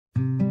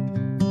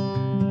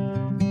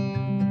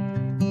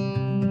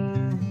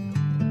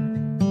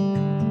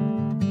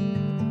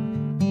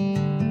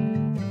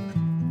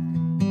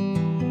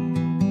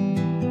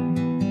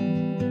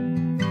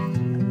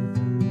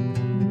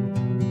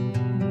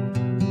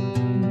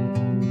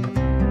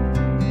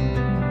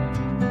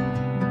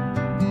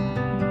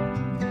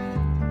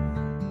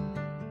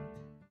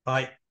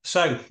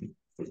So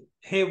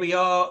here we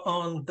are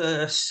on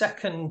the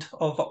 2nd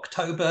of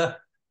October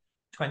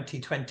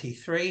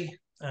 2023,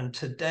 and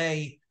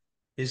today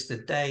is the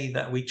day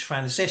that we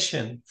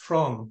transition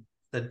from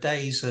the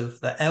days of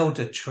the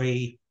elder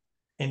tree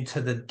into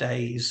the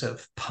days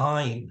of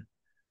pine.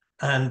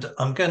 And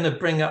I'm going to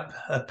bring up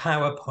a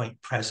PowerPoint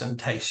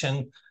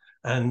presentation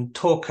and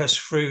talk us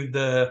through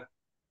the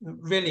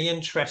really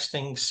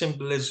interesting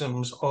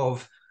symbolisms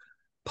of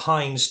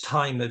pine's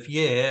time of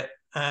year.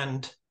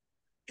 And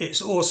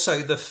it's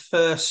also the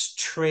first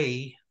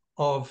tree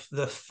of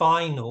the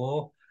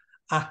final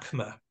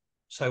aicme.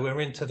 So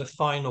we're into the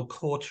final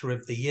quarter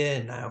of the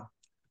year now.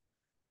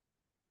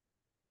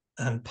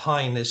 And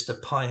pine is the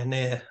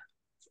pioneer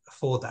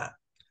for that.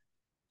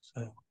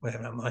 So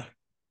where am I?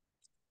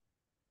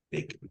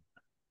 Big.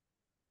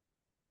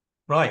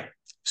 Right.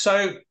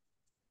 So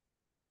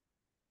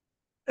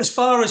as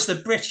far as the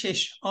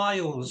British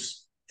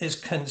Isles is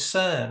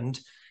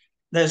concerned,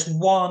 there's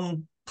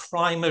one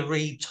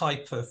primary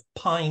type of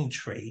pine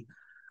tree,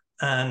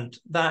 and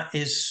that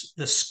is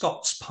the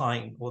Scots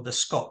pine or the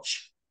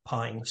Scotch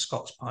pine,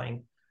 Scots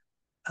pine.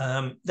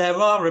 There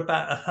are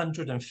about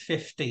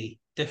 150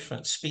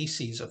 different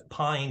species of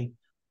pine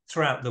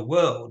throughout the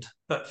world,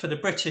 but for the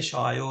British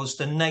Isles,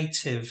 the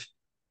native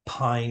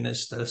pine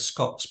is the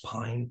Scots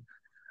pine.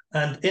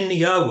 And in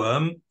the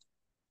Ogham,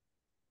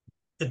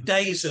 the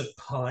days of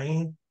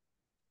pine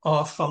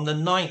are from the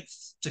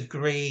 9th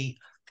degree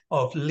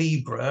of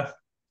Libra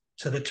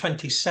to the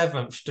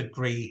 27th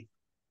degree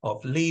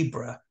of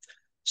Libra.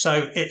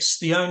 So it's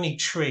the only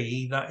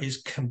tree that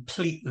is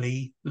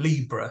completely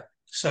Libra.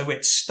 So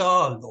its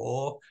star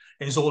law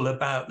is all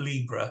about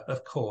Libra,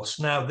 of course.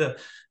 Now, the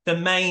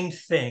main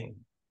thing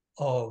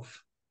of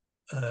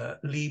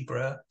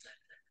Libra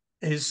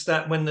is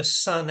that when the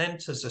sun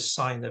enters a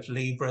sign of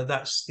Libra,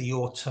 that's the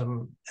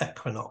autumn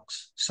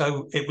equinox.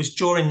 So it was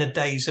during the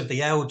days of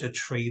the elder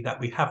tree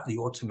that we have the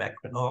autumn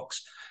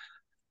equinox.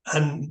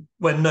 And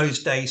when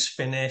those days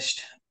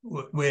finished,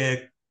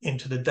 we're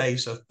into the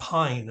days of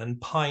pine,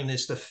 and pine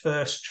is the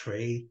first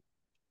tree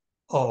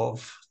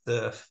of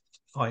the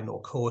final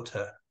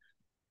quarter.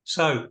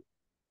 So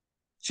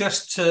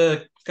just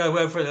to go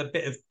over a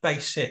bit of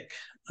basic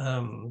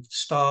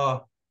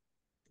star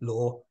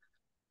law,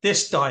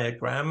 this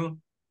diagram,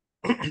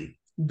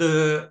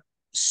 the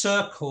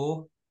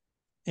circle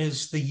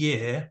is the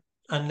year,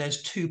 and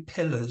there's two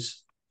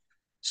pillars.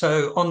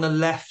 So on the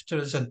left,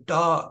 there's a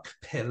dark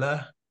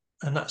pillar,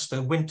 and that's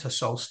the winter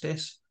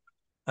solstice.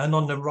 And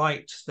on the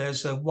right,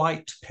 there's a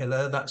white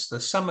pillar, that's the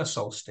summer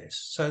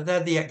solstice. So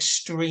they're the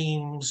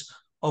extremes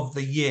of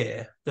the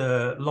year,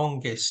 the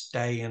longest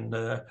day and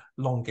the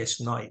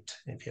longest night,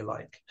 if you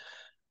like.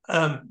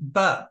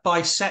 But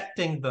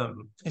bisecting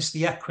them is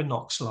the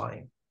equinox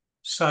line.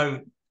 So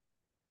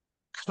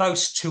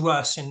close to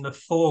us in the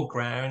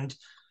foreground,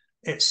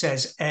 it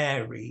says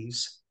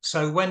Aries.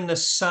 So when the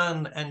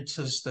sun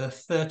enters the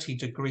 30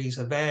 degrees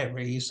of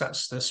Aries,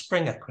 that's the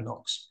spring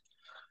equinox.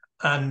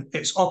 And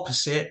it's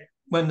opposite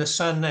when the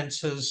sun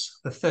enters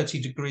the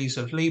 30 degrees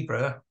of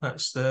Libra,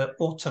 that's the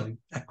autumn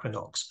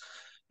equinox.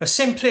 But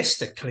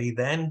simplistically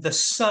then, the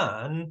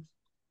sun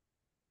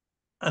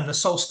and the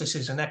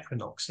solstices and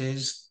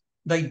equinoxes,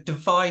 they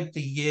divide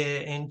the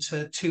year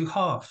into two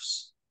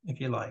halves, if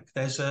you like.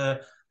 There's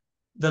the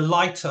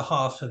lighter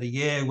half of the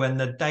year when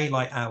the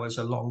daylight hours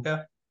are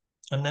longer,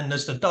 and then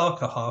there's the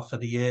darker half of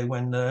the year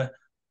when the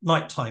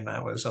nighttime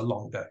hours are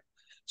longer.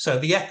 So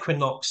the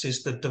equinox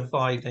is the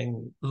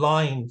dividing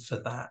line for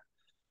that.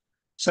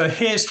 So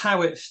here's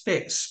how it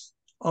fits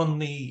on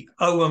the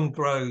Ogham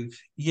Grove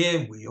year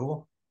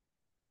wheel.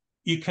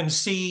 You can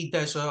see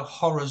there's a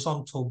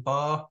horizontal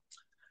bar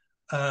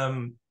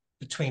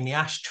between the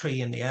ash tree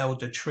and the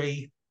elder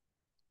tree,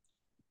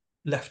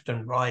 left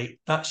and right.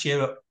 That's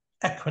your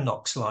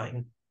equinox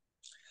line.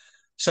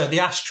 So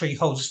the ash tree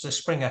holds the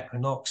spring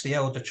equinox, the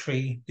elder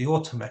tree, the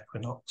autumn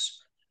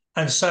equinox.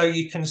 And so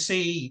you can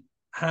see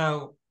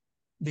how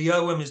the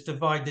Ogham is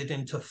divided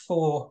into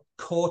 4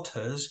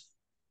 quarters,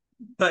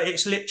 but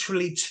it's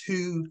literally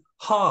 2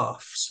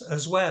 halves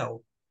as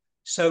well.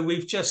 So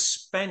we've just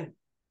spent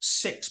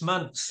 6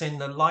 months in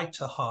the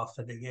lighter half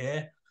of the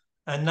year,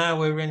 and now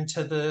we're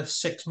into the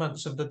 6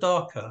 months of the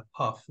darker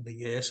half of the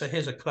year. So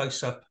here's a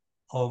close-up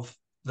of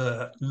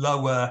the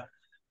lower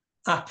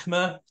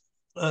aicme,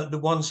 the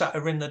ones that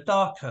are in the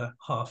darker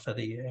half of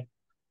the year.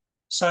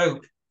 So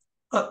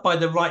up by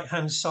the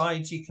right-hand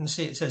side, you can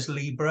see it says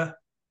Libra,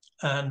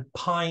 and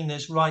pine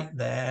is right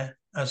there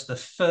as the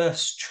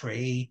first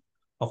tree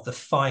of the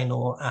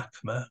final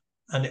aicme,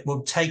 and it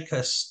will take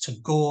us to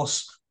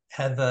gorse,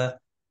 heather,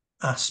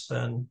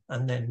 aspen,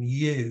 and then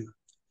yew.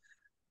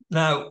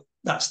 Now,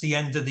 that's the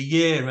end of the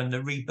year and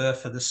the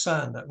rebirth of the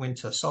sun at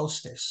winter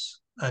solstice.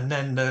 And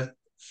then the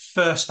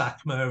first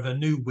aicme of a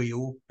new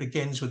wheel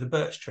begins with the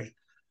birch tree.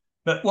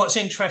 But what's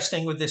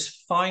interesting with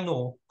this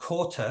final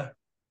quarter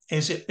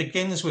is it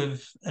begins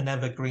with an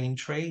evergreen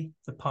tree,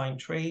 the pine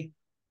tree,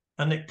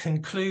 and it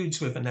concludes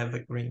with an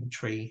evergreen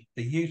tree,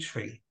 the yew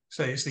tree.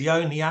 So it's the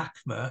only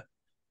aicme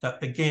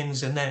that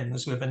begins and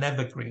ends with an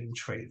evergreen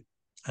tree.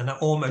 and it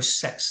almost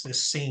sets the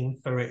scene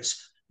for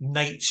its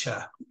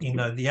nature, you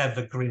know, the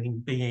evergreen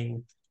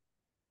being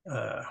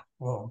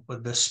well,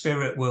 but the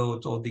spirit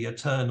world or the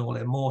eternal,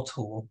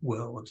 immortal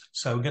world.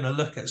 So we're going to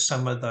look at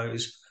some of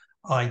those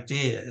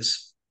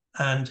ideas.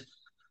 And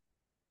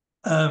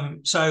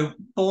so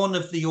born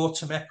of the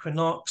autumn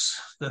equinox,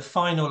 the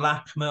final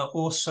aicme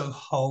also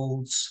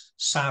holds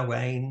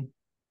Samhain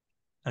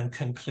and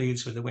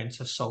concludes with the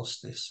winter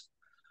solstice.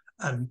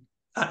 And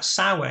at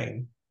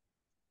Samhain,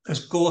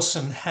 there's gorse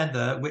and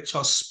heather, which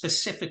are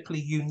specifically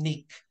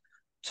unique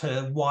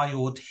to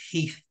wild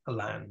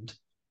heathland.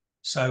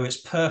 So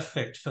it's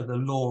perfect for the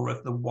lore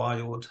of the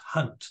wild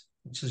hunt,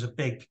 which is a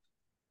big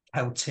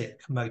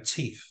Celtic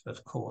motif,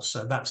 of course.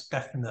 So that's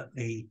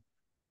definitely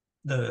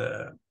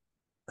the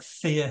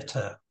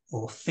theatre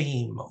or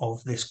theme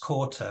of this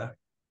quarter.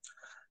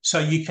 So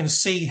you can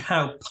see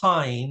how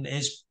pine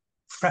is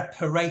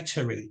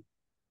preparatory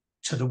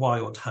to the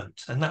wild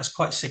hunt, and that's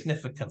quite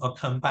significant. I'll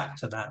come back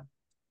to that.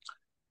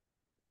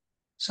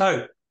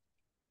 So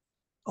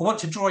I want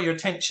to draw your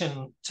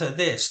attention to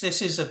this.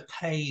 This is a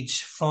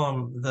page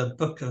from the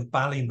Book of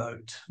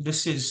Ballymote.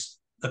 This is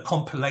the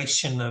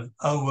compilation of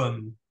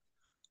Ogham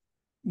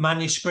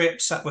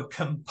manuscripts that were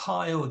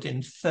compiled in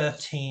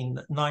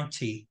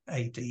 1390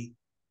 AD.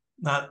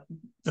 Now,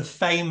 the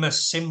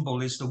famous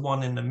symbol is the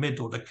one in the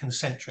middle, the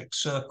concentric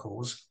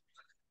circles.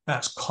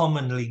 That's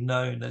commonly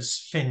known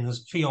as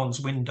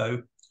Fionn's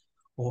window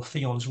or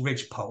Fionn's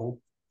ridgepole.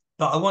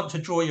 But I want to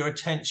draw your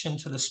attention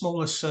to the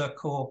smaller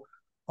circle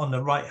on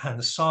the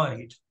right-hand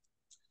side.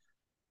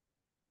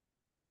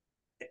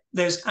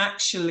 There's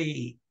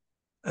actually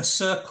a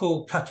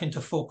circle cut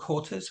into 4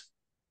 quarters,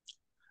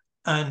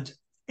 and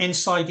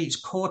inside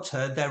each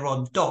quarter there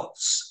are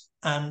dots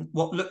and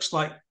what looks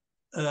like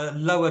a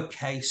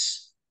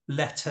lowercase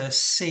letter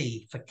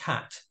C for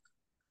cat.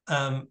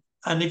 And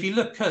if you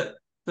look at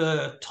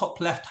the top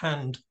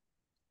left-hand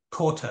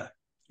quarter,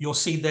 you'll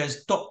see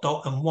there's dot,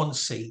 dot, and 1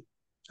 C,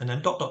 and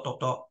then dot, dot, dot,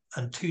 dot,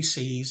 and 2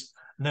 C's,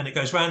 and then it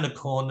goes round the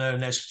corner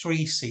and there's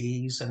 3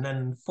 C's and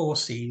then 4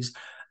 C's.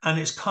 And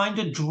it's kind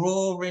of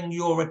drawing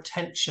your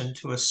attention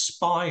to a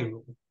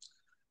spiral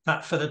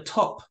that for the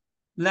top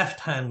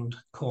left-hand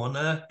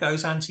corner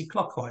goes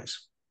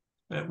anti-clockwise.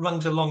 It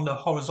runs along the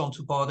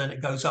horizontal bar, then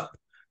it goes up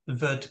the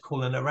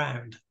vertical and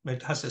around.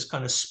 It has this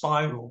kind of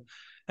spiral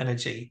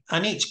energy.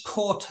 And each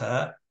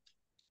quarter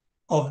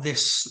of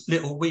this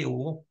little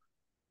wheel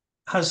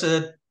has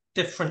a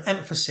different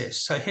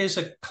emphasis. So here's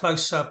a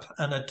close-up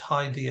and a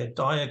tidier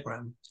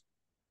diagram.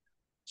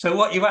 So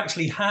what you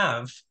actually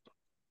have,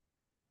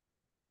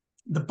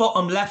 the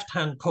bottom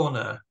left-hand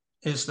corner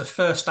is the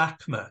first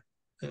aicme.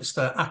 It's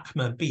the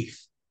aicme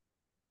beef.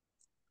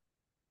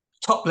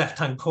 Top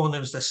left-hand corner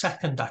is the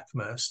second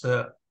aicme. It's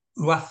the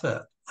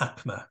Uatha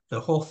aicme, the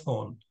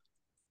hawthorn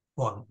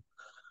one.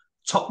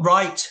 Top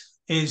right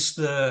is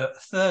the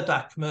third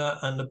aicme,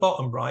 and the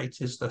bottom right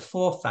is the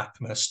fourth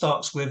aicme.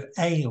 Starts with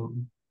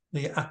aicme,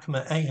 the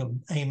aicme aicme.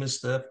 Aicme is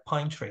the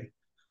pine tree.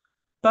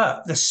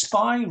 But the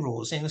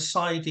spirals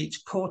inside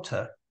each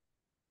quarter.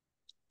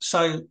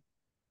 So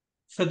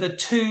for the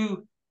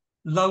 2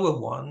 lower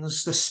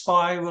ones, the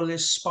spiral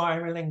is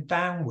spiraling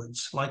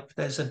downwards, like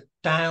there's a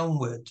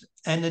downward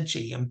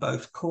energy in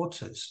both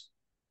quarters.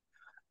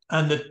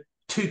 And the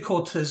 2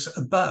 quarters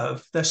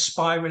above, they're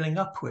spiraling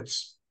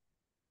upwards.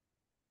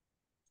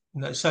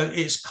 You know, so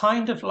it's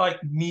kind of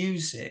like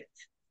music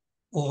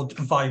or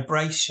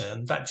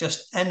vibration that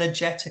just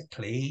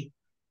energetically,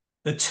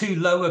 the 2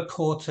 lower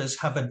quarters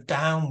have a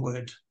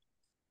downward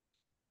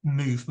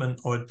movement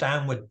or a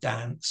downward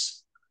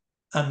dance,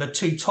 and the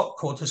 2 top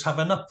quarters have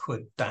an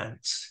upward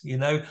dance, you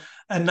know,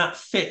 and that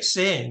fits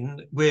in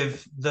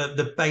with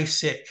the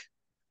basic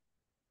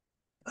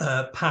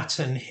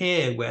pattern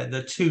here, where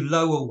the 2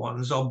 lower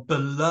ones are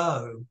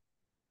below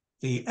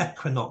the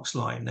equinox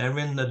line. They're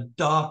in the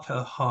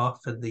darker half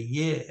of the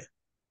year,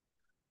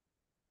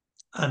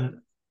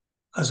 and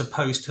as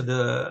opposed to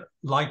the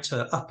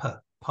lighter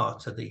upper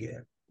part of the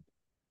year.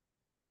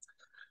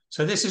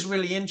 So this is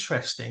really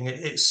interesting.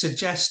 It's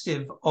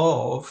suggestive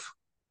of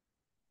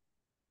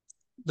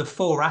the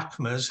 4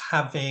 aicmes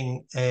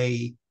having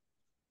a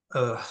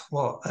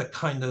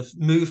kind of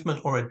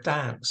movement or a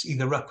dance,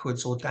 either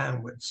upwards or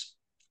downwards.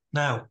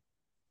 Now,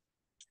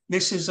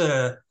 this is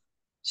a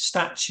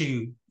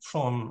statue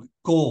from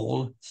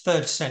Gaul,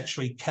 3rd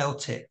century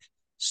Celtic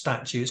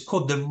statue. It's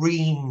called the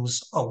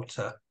Reims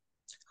altar,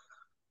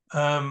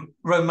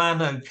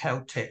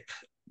 Romano-Celtic,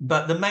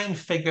 but the main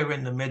figure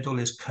in the middle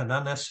is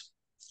Canunus,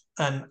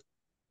 and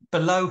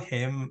below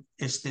him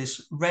is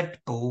this red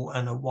bull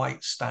and a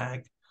white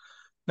stag.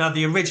 Now,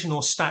 the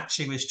original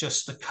statue is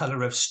just the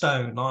colour of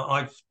stone.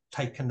 I've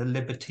taken the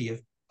liberty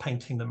of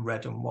painting them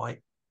red and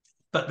white.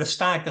 But the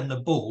stag and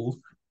the bull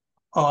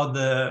are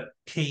the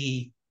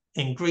key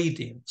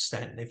ingredients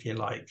then, if you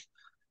like.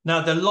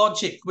 Now, the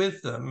logic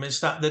with them is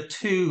that the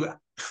 2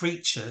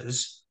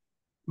 creatures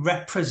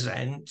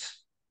represent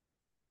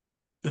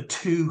the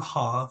 2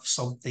 halves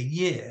of the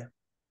year.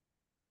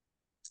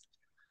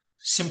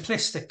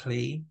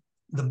 Simplistically,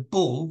 the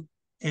bull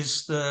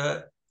is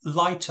the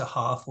lighter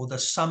half, or the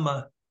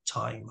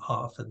summertime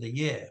half of the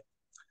year.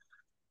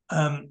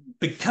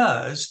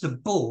 Because the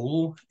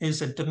bull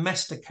is a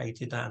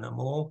domesticated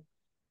animal,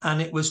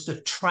 and it was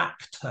the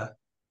tractor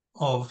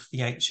of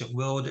the ancient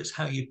world. It's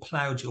how you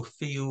ploughed your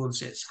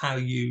fields. It's how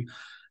you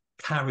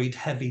carried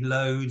heavy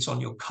loads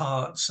on your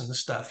carts and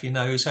stuff, you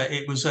know. So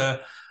it was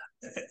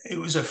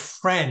a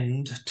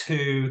friend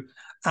to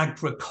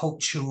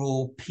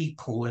agricultural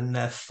people in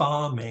their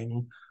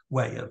farming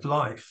way of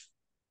life.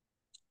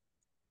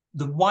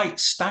 The white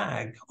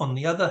stag, on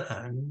the other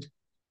hand,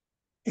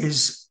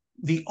 is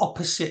the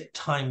opposite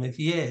time of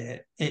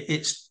year.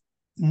 It's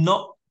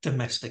not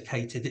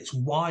domesticated, it's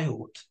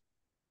wild,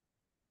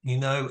 you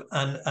know,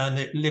 and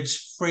it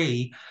lives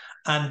free.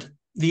 And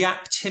the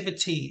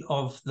activity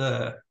of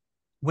the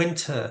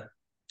winter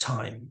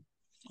time,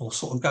 or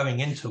sort of going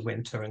into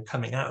winter and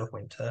coming out of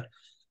winter,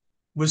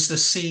 was the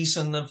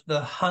season of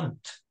the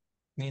hunt,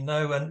 you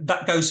know. And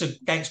that goes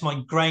against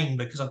my grain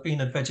because I've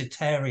been a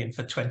vegetarian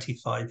for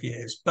 25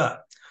 years.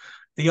 But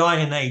the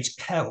Iron Age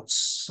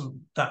Celts,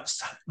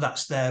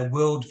 that's their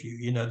worldview,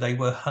 you know. They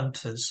were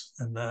hunters,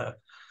 and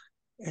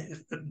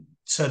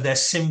so their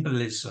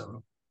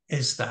symbolism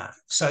is that.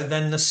 So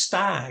then the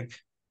stag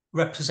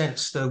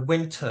represents the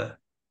winter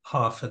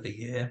half of the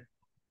year,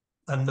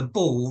 and the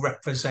bull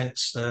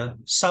represents the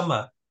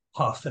summer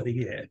half of the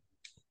year.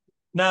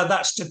 Now,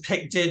 that's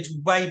depicted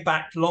way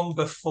back long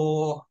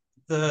before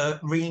the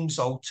Reims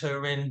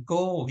altar in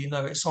Gaul. You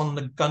know, it's on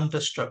the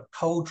Gunderstruck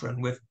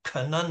cauldron with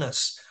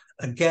Cernunnos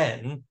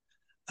again.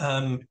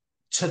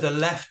 To the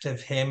left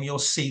of him, you'll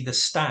see the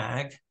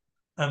stag,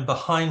 and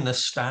behind the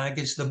stag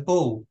is the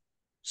bull.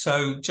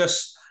 So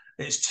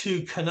it's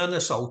two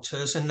Cernunnos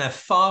altars, and they're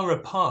far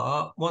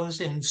apart.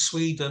 One's in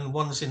Sweden,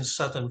 one's in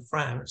southern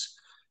France,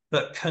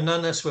 but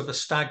Cernunnos with a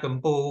stag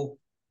and bull,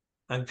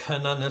 and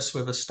Cernunnos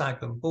with a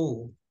stag and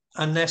bull.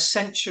 And they're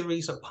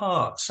centuries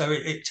apart. So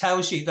it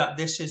tells you that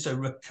this is a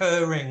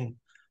recurring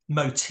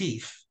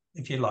motif,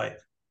 if you like.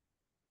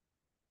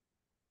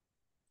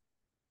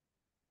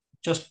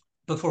 Just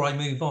before I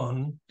move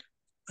on,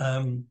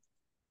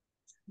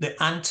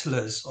 the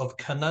antlers of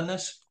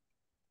Cernunnos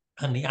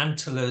and the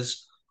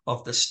antlers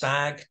of the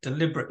stag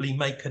deliberately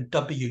make a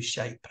W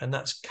shape, and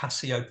that's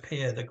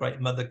Cassiopeia, the great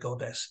mother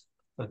goddess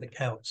of the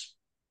Celts.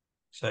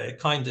 So it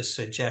kind of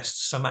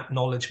suggests some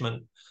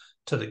acknowledgement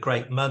to the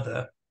great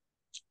mother,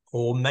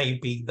 or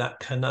maybe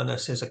that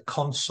Cernunnos is a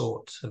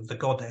consort of the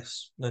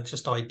goddess. They're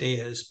just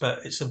ideas,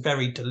 but it's a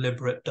very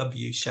deliberate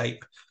W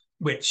shape,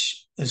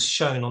 which is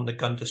shown on the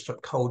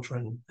Gunderstruck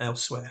cauldron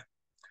elsewhere.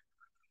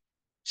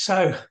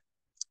 So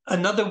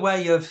another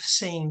way of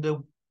seeing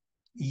the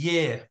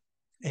year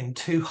in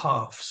two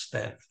halves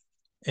then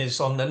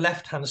is, on the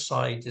left-hand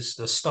side is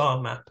the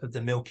star map of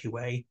the Milky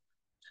Way.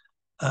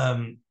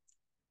 In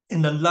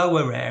the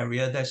lower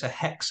area, there's a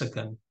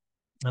hexagon,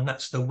 and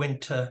that's the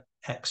winter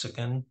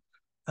hexagon.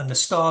 And the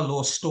star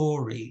lore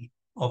story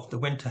of the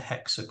winter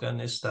hexagon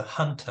is the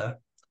hunter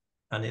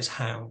and his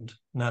hound.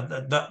 Now,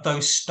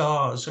 those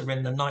stars are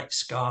in the night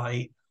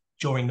sky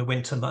during the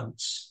winter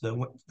months.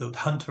 The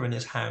hunter and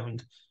his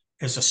hound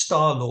is a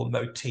star lore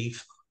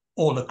motif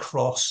all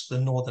across the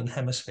Northern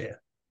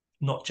Hemisphere,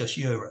 not just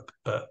Europe,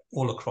 but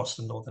all across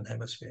the Northern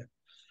Hemisphere.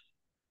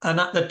 And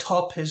at the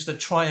top is the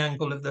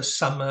triangle of the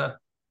summer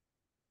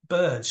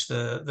birds,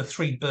 the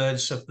three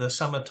birds of the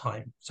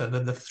summertime. So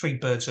the three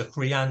birds of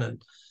Rhiannon.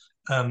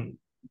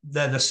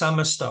 They're the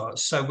summer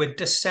stars. So we're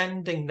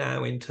descending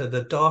now into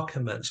the darker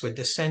months. We're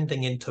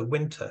descending into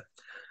winter.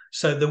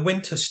 So the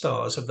winter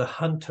stars of the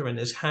hunter and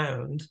his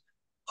hound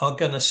are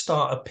going to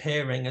start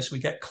appearing as we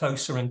get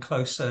closer and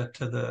closer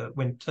to the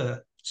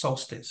winter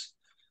solstice.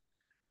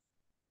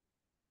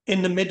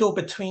 In the middle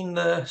between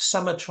the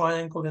summer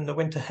triangle and the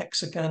winter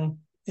hexagon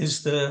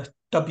is the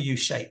W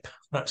shape.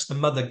 That's the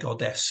mother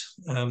goddess,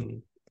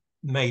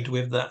 made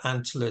with the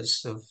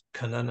antlers of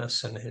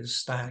Cernunnos and his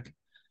stag.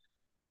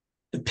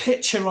 The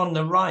picture on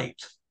the right,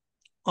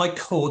 I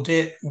called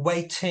it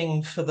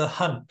Waiting for the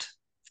Hunt,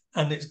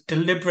 and it's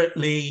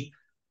deliberately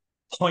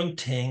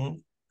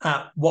pointing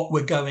at what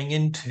we're going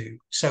into.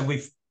 So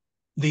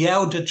the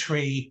elder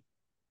tree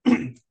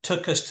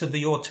took us to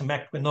the autumn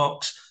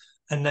equinox,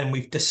 and then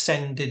we've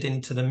descended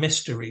into the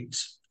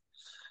mysteries.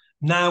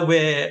 Now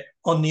we're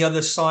on the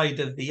other side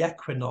of the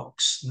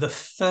equinox. The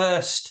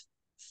first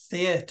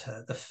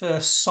theatre, the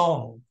first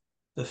song,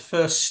 the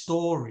first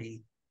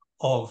story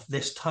of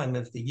this time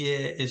of the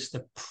year is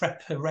the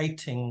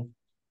preparing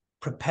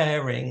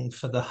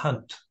for the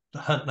hunt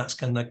that's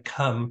going to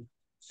come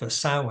for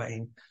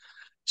Samhain.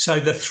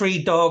 So the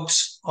three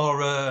dogs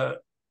are a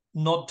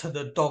nod to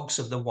the dogs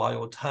of the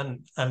wild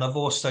hunt, and I've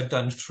also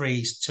done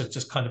threes to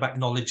just kind of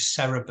acknowledge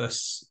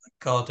Cerberus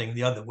guarding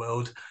the other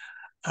world.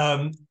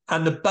 And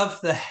above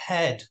the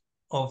head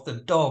of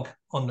the dog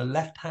on the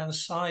left-hand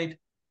side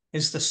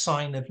is the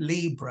sign of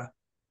Libra.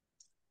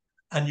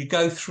 And you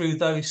go through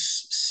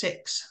those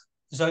 6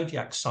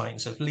 zodiac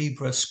signs of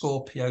Libra,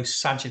 Scorpio,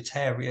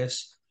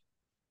 Sagittarius,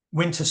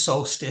 winter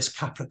solstice,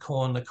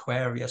 Capricorn,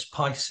 Aquarius,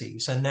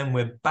 Pisces, and then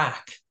we're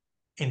back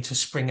into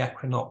spring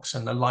equinox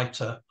and the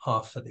lighter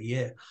half of the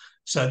year.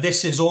 So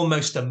this is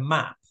almost a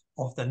map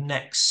of the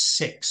next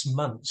 6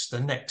 months, the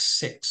next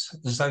 6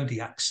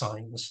 zodiac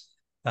signs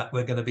that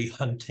we're going to be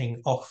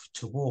hunting off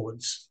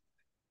towards.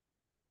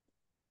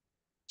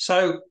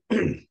 So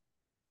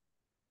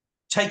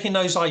taking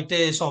those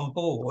ideas on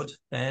board,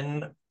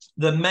 then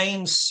the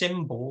main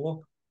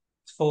symbol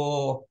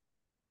for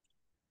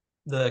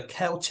the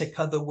Celtic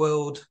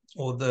otherworld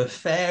or the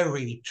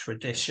fairy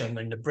tradition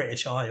in the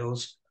British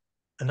Isles,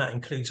 and that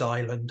includes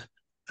Ireland,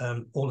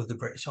 all of the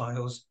British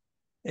Isles,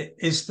 it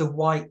is the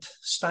white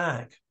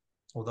stag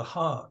or the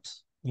hart.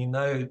 You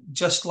know,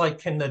 just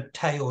like in the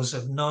tales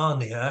of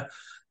Narnia,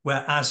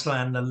 where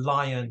Aslan the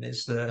lion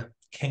is the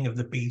king of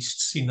the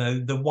beasts, you know,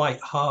 the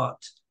white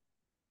hart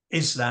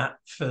is that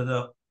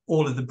for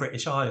all of the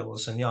British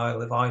Isles and the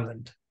Isle of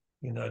Ireland.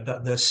 You know,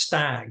 that the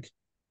stag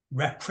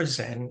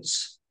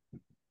represents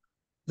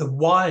the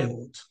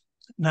wild.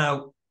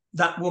 Now,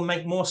 that will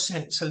make more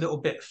sense a little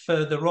bit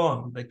further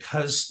on,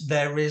 because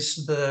there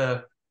is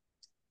the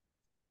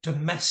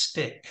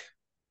domestic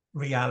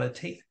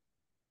reality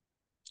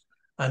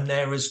and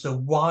there is the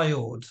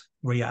wild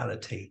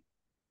reality.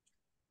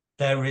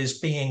 There is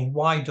being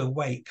wide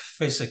awake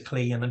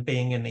physically and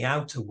being in the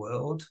outer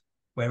world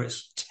where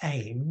it's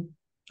tame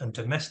and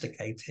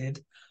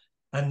domesticated.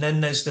 And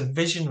then there's the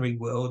visionary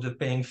world of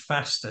being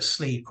fast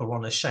asleep or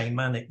on a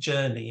shamanic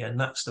journey, and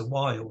that's the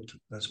wild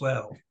as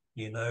well.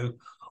 You know,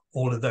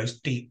 all of those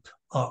deep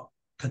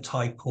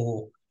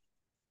archetypal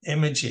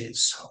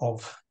images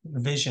of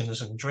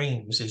visions and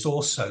dreams is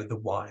also the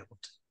wild,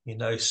 you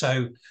know.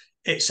 So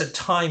it's a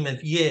time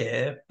of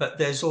year, but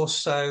there's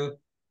also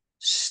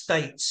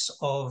states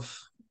of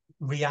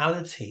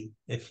reality,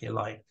 if you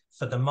like,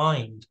 for the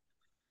mind.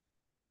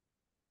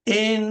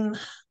 In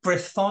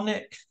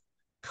Brythonic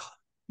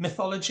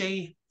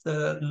mythology,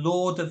 the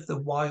lord of the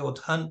wild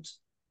hunt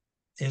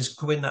is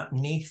Gwyn ap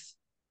Neath,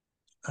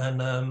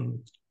 and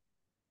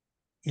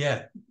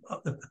yeah,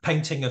 the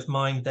painting of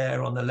mine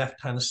there on the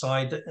left-hand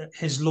side.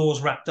 His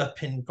lore's wrapped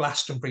up in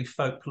Glastonbury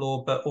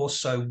folklore, but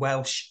also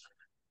Welsh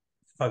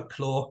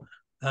folklore.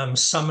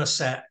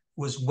 Somerset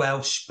was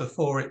Welsh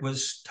before it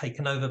was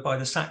taken over by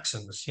the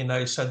Saxons, you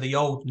know, so the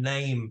old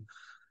name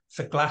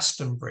for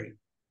Glastonbury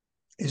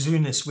is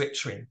Unis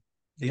Witrin,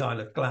 the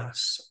Isle of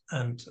Glass,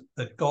 and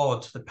the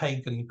god, the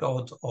pagan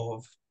god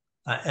of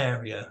that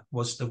area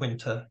was the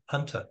winter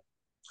hunter.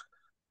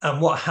 And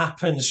what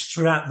happens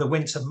throughout the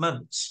winter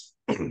months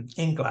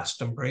in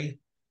Glastonbury,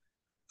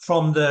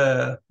 from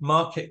the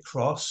market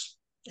cross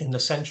in the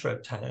centre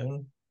of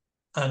town,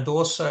 and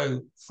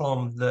also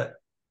from the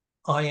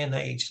Iron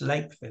Age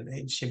Lake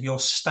Village, if you're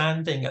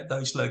standing at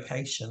those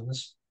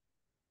locations,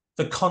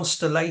 the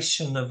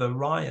constellation of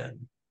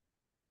Orion,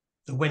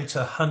 the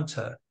winter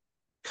hunter,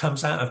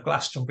 comes out of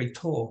Glastonbury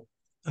Tor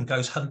and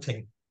goes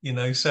hunting, you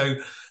know. So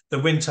the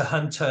winter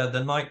hunter,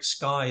 the night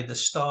sky, the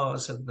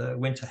stars of the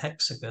winter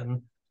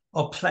hexagon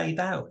are played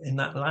out in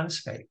that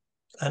landscape.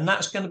 And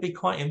that's going to be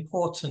quite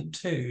important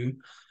too.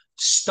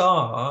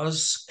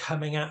 Stars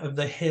coming out of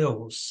the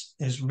hills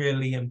is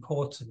really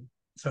important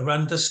for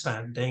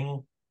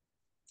understanding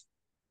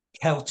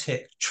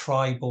Celtic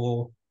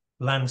tribal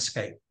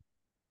landscape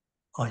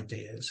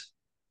ideas.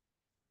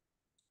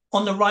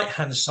 On the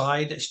right-hand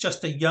side, it's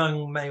just a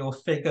young male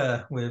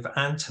figure with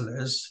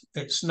antlers.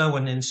 It's not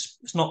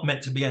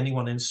meant to be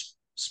anyone in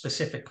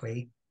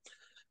specifically.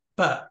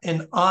 But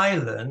in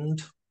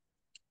Ireland,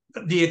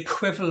 the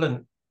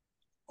equivalent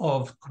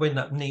of Gwyn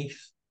ap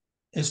Neath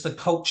is the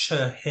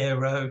culture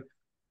hero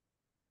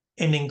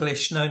in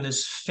English known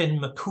as Fionn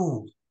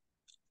McCool,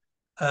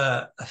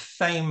 a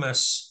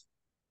famous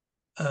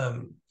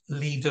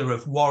leader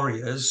of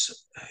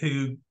warriors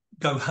who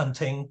go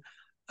hunting.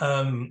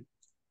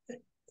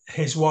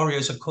 His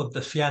warriors are called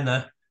the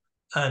Fionn,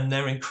 and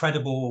they're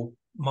incredible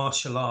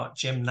martial art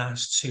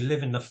gymnasts who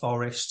live in the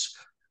forests.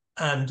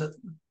 And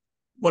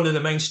one of the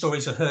main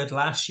stories I heard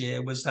last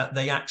year was that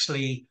they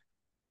actually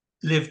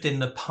lived in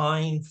the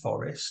pine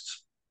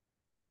forest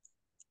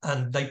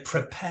and they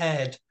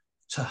prepared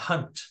to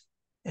hunt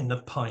in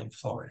the pine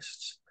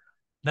forests.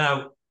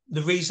 Now,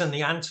 the reason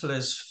the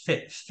antlers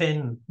fit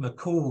Fionn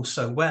McCool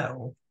so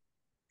well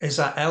is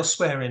that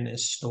elsewhere in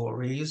his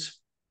stories,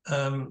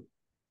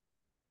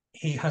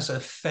 he has a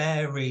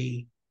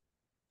fairy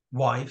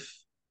wife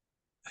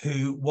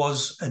who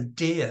was a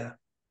deer.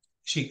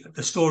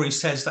 The story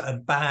says that a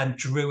bad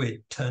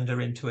druid turned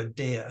her into a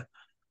deer,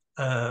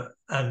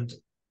 and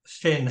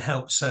Fionn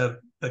helps her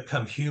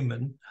become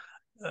human,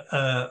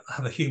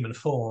 have a human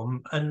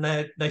form, and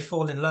they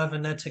fall in love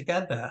and they're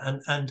together.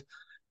 And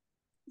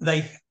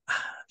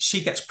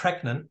she gets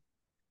pregnant,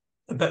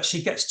 but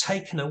she gets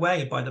taken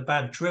away by the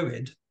bad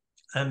druid,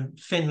 and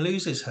Fionn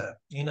loses her.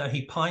 You know,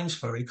 he pines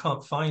for her, he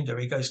can't find her,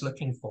 he goes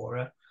looking for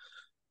her.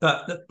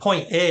 But the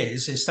point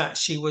is that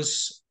she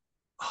was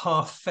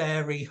half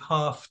fairy,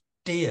 half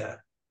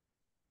deer.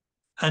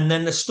 And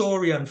then the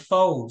story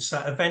unfolds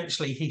that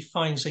eventually he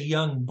finds a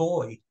young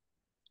boy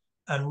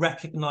and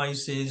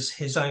recognizes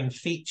his own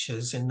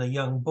features in the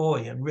young boy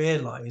and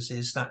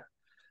realizes that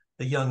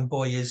the young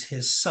boy is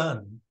his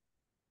son.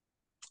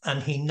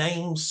 And he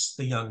names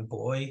the young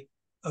boy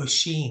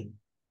Oisin,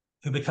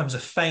 who becomes a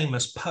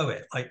famous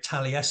poet like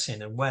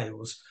Taliesin in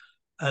Wales.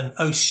 And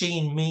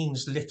Oisin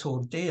means little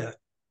deer.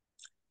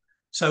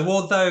 So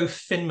although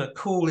Finn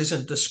McCool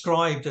isn't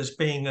described as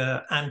being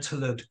an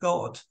antlered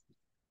god,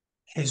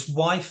 his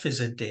wife is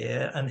a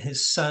deer and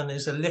his son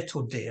is a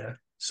little deer.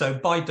 So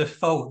by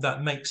default,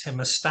 that makes him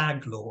a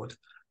stag lord,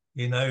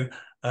 you know,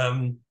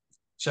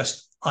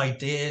 just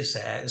ideas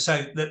there.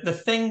 So the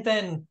thing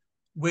then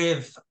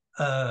with,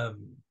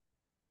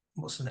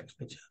 what's the next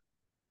picture?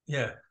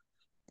 Yeah.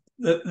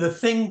 The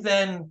thing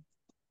then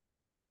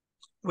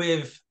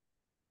with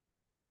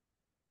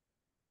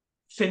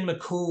Finn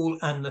McCool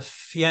and the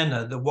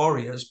Fianna, the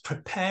warriors,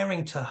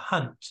 preparing to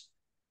hunt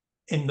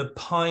in the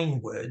pine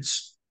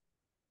woods,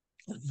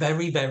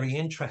 very, very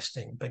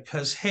interesting,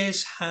 because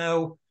here's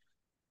how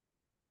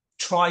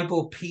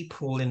tribal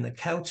people in the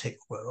Celtic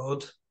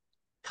world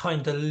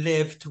kind of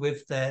lived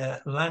with their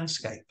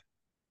landscape.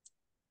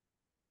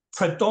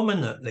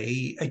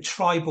 Predominantly, a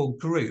tribal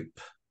group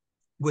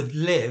would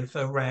live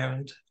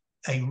around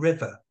a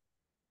river.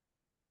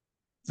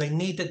 They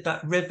needed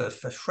that river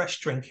for fresh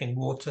drinking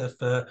water,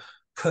 for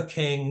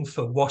cooking,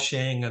 for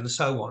washing, and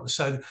so on.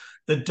 So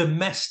the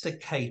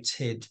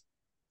domesticated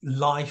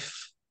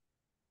life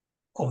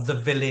of the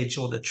village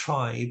or the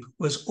tribe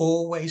was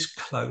always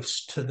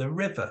close to the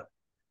river.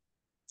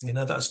 You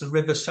know, that's the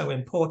river so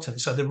important.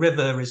 So the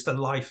river is the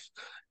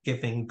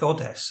life-giving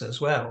goddess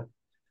as well.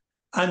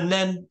 And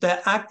then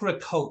their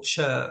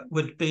agriculture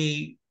would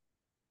be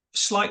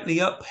slightly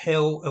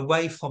uphill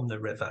away from the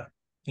river.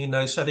 You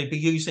know, so they'd be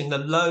using the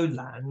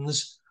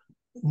lowlands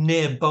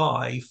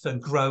nearby for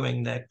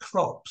growing their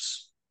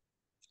crops.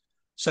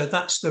 So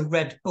that's the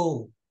Red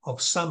Bull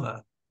of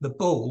summer. The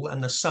bull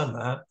and the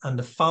summer and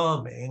the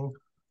farming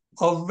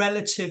are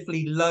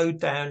relatively low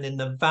down in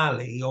the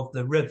valley of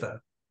the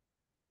river.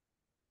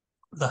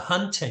 The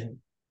hunting,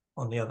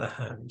 on the other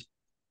hand,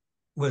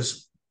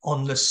 was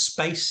on the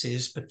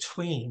spaces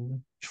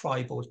between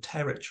tribal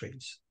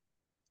territories,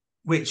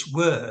 which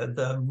were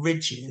the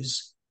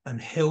ridges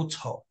and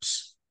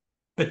hilltops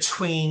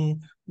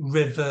between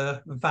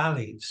river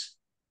valleys.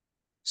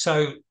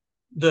 So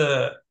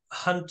the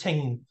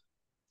hunting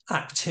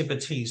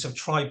activities of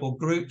tribal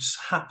groups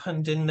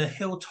happened in the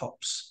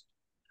hilltops,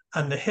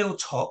 and the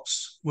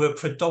hilltops were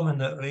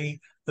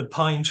predominantly the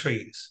pine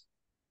trees,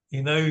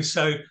 you know.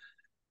 So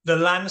the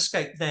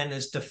landscape then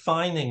is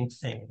defining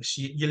things.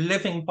 You're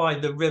living by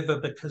the river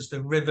because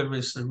the river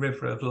is the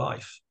river of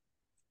life.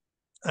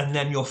 And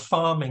then you're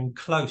farming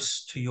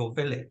close to your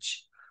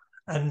village.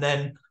 And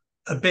then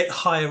a bit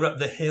higher up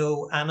the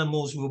hill,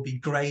 animals will be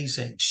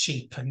grazing,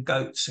 sheep and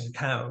goats and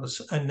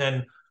cows. And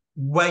then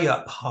way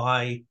up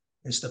high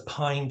is the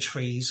pine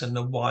trees and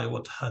the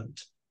wild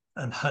hunt,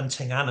 and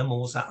hunting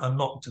animals that are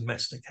not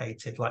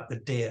domesticated, like the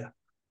deer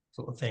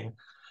sort of thing.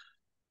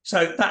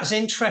 So that's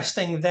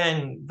interesting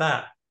then,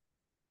 that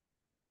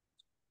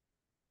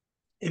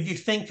if you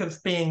think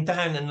of being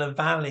down in the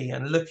valley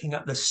and looking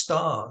at the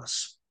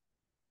stars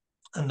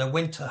and the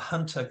winter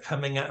hunter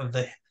coming out of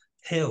the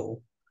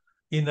hill,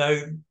 you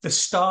know, the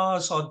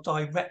stars are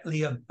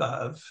directly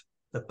above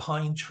the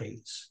pine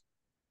trees.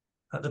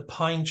 The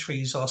pine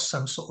trees are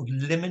some sort of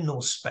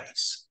liminal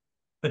space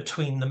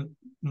between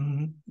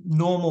the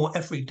normal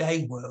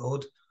everyday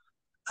world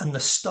and the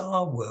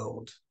star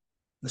world,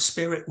 the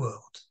spirit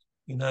world.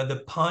 You know,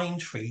 the pine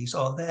trees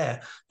are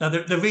there. Now,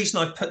 the reason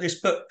I put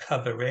this book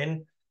cover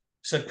in,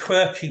 it's a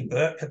quirky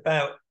book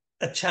about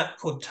a chap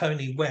called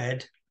Tony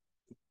Wedd,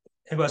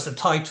 who, as the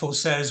title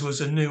says,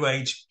 was a New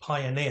Age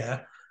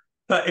pioneer.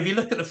 But if you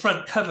look at the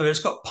front cover,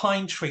 it's got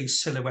pine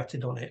trees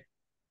silhouetted on it.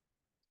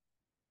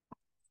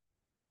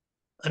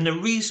 And the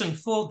reason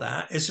for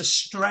that is a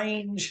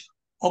strange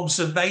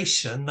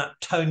observation that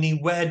Tony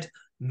Wedd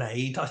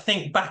made, I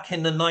think back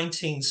in the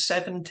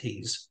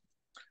 1970s.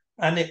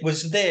 And it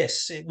was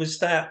this, it was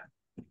that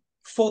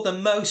for the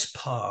most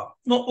part,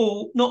 not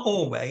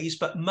always,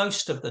 but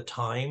most of the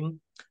time,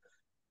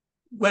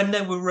 when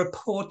there were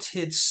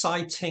reported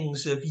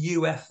sightings of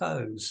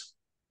UFOs,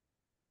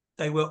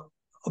 they were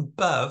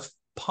above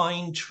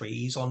pine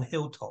trees on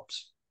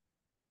hilltops.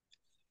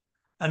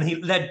 And he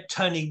led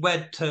Tony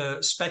Wedd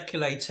to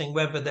speculating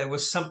whether there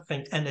was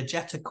something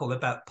energetical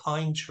about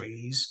pine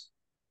trees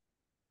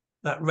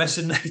that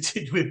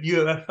resonated with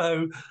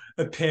UFO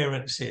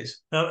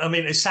appearances. Now, I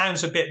mean, it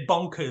sounds a bit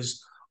bonkers,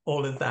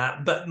 all of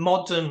that, but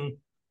modern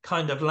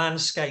kind of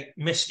landscape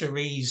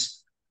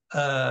mysteries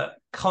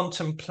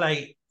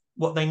contemplate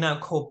what they now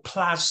call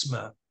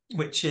plasma,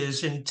 which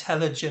is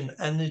intelligent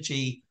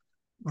energy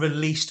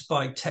released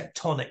by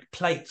tectonic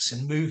plates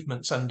and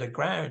movements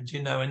underground,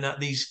 you know, and that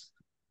these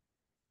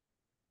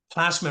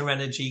plasma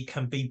energy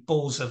can be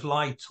balls of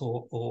light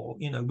or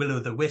you know,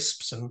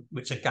 will-o'-the-wisps, and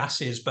which are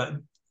gases. But,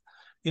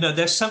 you know,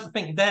 there's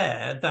something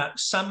there that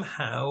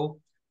somehow,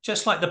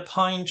 just like the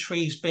pine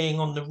trees being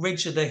on the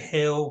ridge of the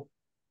hill,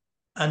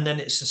 and then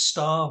it's a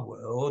star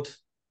world,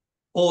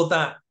 or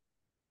that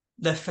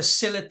they're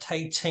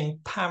facilitating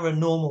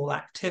paranormal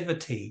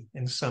activity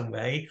in some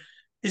way,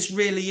 is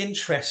really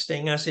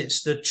interesting, as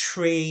it's the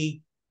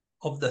tree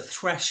of the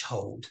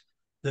threshold,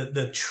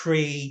 the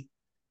tree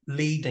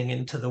leading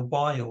into the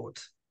wild,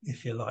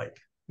 if you like.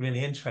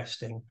 Really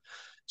interesting.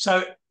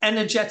 So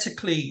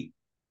energetically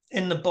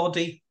in the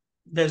body,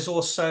 there's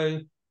also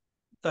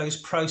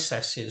those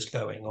processes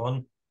going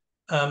on.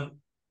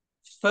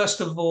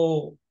 First of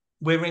all,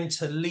 we're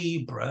into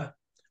Libra,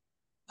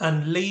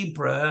 and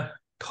Libra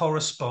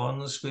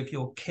corresponds with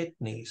your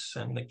kidneys,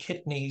 and the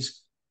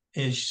kidneys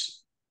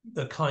is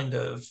the kind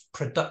of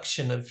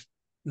production of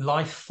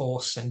life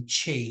force and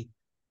chi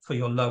for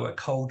your lower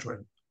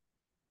cauldron.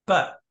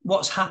 But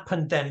what's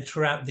happened then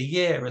throughout the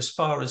year, as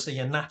far as the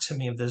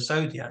anatomy of the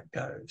zodiac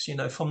goes, you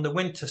know, from the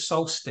winter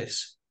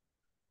solstice,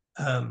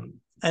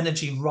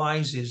 energy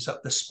rises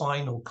up the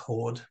spinal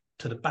cord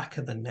to the back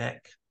of the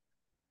neck,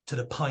 to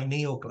the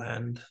pineal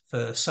gland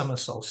for summer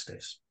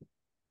solstice.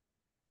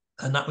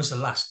 And that was the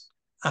last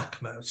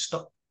aicme,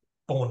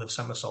 born of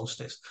summer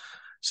solstice.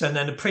 So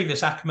then the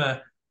previous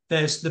aicme,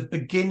 there's the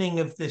beginning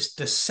of this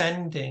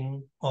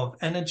descending of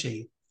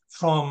energy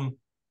from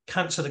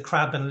Cancer the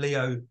crab and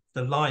Leo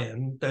the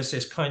lion. There's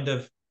this kind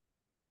of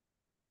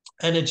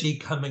energy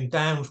coming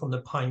down from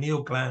the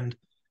pineal gland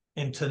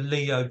into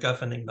Leo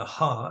governing the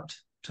heart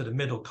to the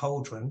middle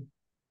cauldron.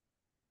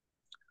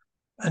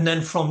 And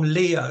then from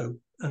Leo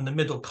and the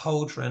middle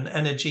cauldron,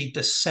 energy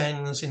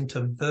descends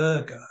into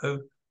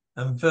Virgo,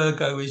 and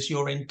Virgo is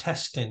your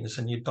intestines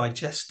and your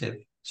digestive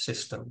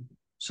system.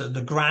 So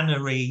the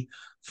granary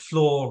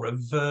floor of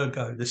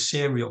Virgo, the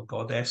cereal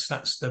goddess,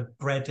 that's the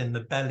bread in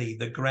the belly,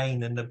 the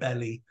grain in the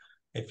belly,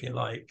 if you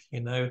like,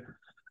 you know.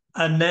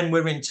 And then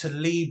we're into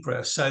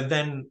Libra. So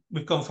then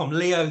we've gone from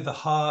Leo, the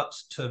heart,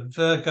 to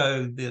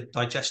Virgo, the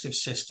digestive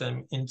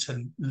system,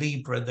 into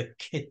Libra, the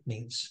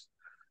kidneys.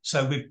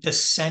 So we've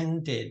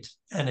descended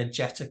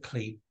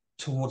energetically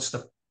towards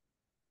the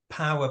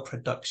power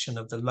production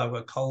of the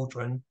lower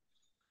cauldron.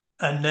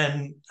 And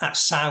then at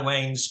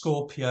Samhain,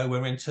 Scorpio,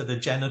 we're into the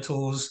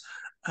genitals.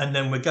 And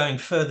then we're going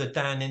further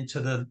down into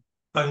the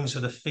bones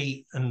of the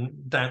feet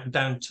and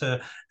down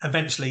to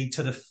eventually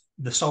to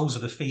the soles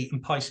of the feet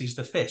and Pisces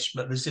the fish.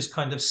 But there's this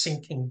kind of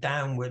sinking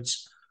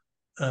downwards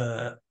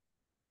into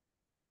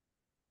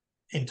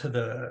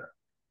the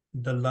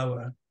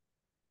lower.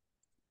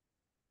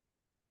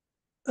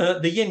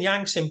 The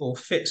yin-yang symbol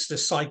fits the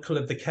cycle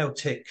of the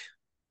Celtic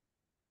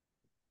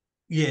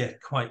year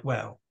quite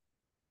well.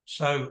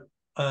 So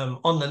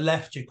on the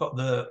left, you've got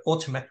the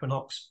autumn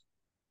equinox.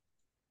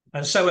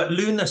 And so at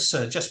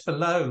Lunacy, just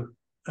below,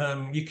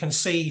 you can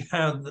see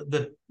how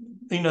the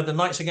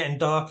nights are getting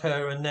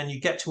darker, and then you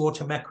get to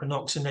autumn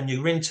equinox, and then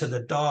you're into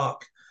the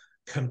dark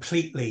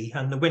completely,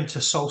 and the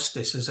winter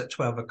solstice is at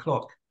 12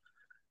 o'clock.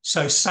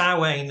 So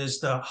Samhain is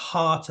the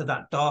heart of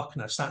that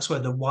darkness. That's where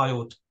the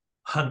wild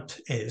hunt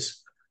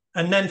is.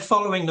 And then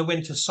following the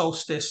winter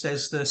solstice,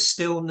 there's the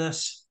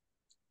stillness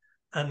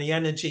and the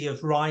energy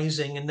of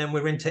rising, and then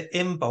we're into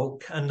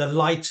Imbolc, and the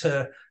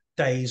lighter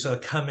days are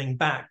coming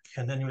back,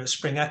 and then you're at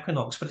spring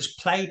equinox. But it's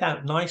played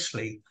out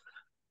nicely.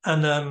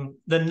 And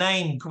the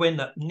name Gwyn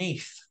up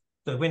Neath,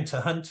 the winter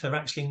hunter,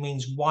 actually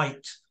means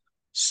white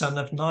son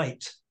of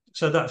night.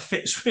 So that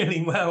fits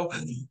really well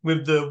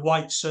with the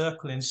white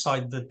circle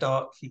inside the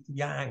dark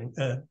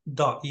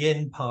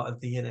yin part of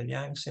the yin and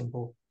yang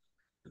symbol.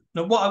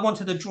 Now, what I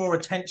wanted to draw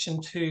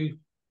attention to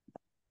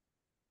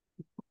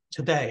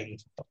today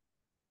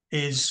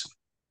is,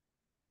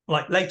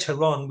 like,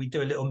 later on, we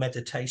do a little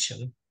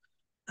meditation,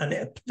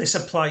 and this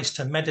applies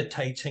to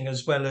meditating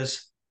as well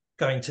as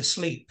going to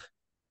sleep.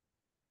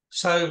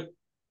 So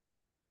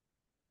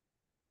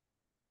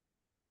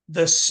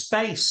the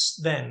space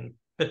then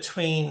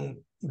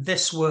between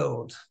this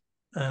world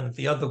and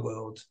the other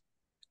world,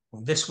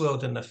 this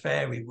world and the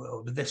fairy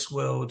world, this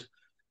world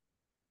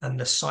and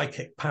the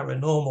psychic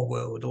paranormal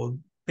world, or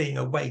being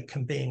awake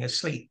and being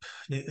asleep,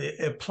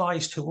 it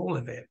applies to all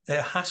of it.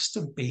 There has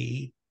to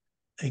be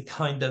a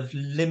kind of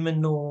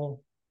liminal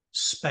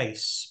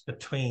space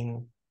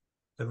between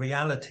the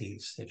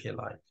realities, if you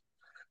like.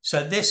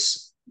 So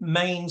this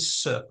main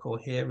circle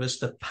here is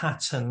the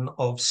pattern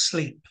of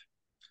sleep.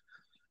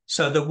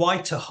 So the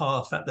whiter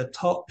half at the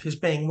top is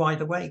being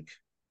wide awake,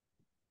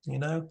 you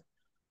know,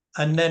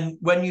 and then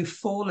when you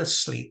fall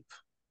asleep,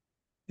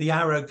 the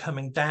arrow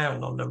coming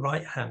down on the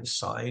right-hand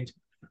side,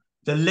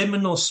 the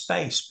liminal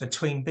space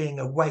between being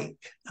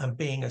awake and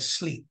being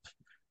asleep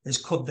is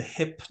called the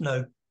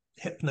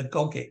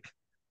hypnagogic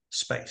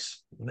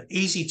space.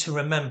 Easy to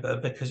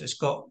remember because it's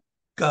got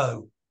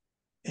go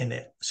in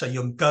it. So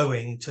you're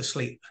going to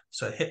sleep.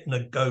 So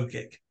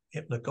hypnagogic.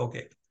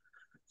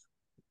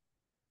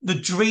 The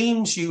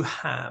dreams you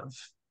have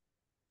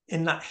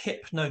in that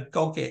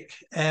hypnagogic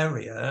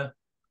area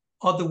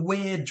are the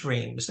weird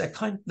dreams.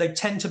 They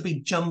tend to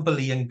be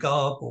jumbly and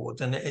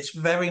garbled, and it's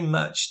very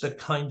much the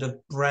kind of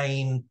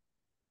brain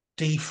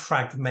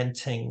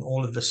defragmenting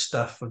all of the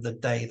stuff of the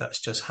day that's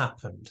just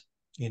happened.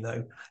 You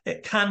know,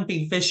 it can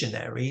be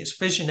visionary. It's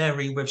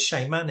visionary with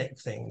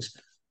shamanic things,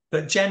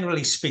 but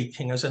generally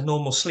speaking, as a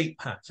normal sleep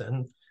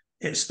pattern,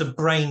 it's the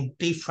brain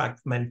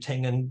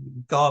defragmenting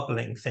and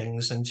garbling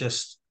things and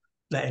just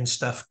letting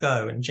stuff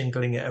go and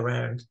jingling it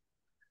around.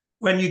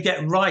 When you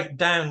get right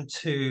down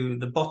to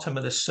the bottom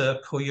of the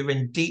circle, you're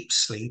in deep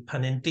sleep,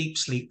 and in deep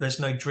sleep, there's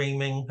no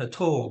dreaming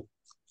at all.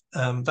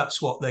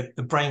 That's what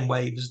the brain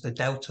wave is, the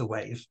delta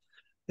wave,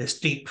 this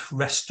deep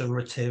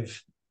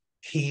restorative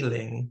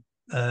healing,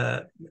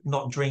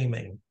 not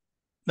dreaming.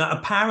 Now,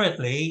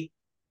 apparently,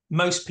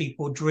 most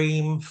people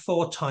dream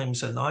 4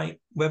 times a night,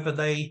 whether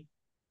they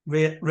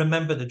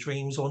remember the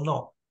dreams or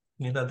not.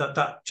 You know,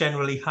 that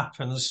generally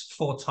happens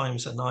 4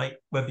 times a night,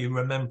 whether you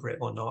remember it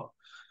or not.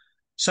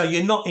 So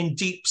you're not in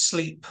deep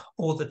sleep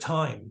all the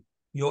time.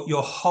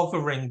 You're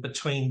hovering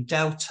between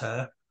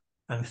delta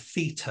and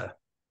theta.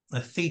 The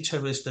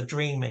theta is the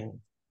dreaming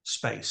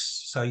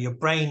space. So your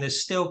brain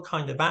is still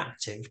kind of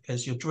active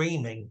because you're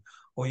dreaming,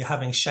 or you're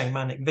having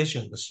shamanic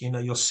visions. You know,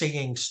 you're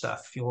seeing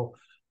stuff, you're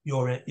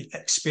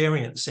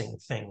experiencing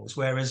things.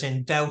 Whereas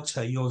in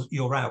delta,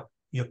 you're out.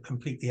 You're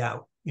completely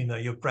out. You know,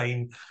 your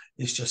brain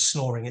is just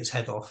snoring its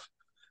head off.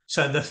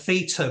 So the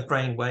theta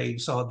brain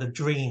waves are the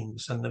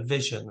dreams and the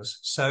visions.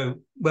 So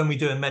when we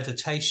do a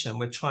meditation,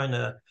 we're trying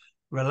to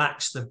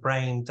relax the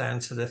brain down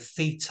to the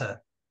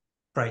theta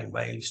brain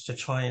waves to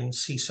try and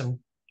see some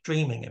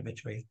dreaming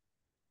imagery.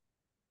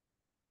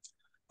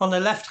 On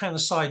the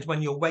left-hand side,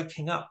 when you're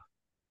waking up,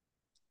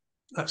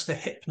 that's the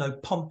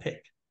hypnopompic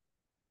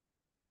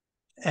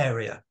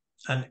area.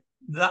 And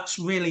that's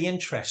really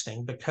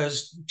interesting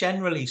because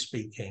generally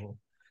speaking,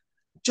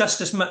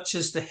 just as much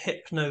as the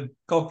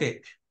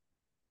hypnagogic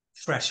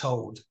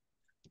threshold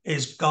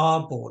is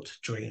garbled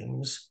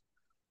dreams,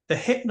 the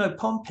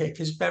hypnopompic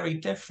is very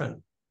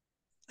different.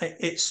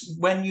 It's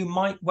when you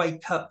might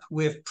wake up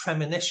with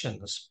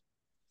premonitions.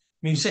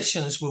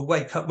 Musicians will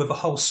wake up with a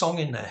whole song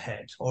in their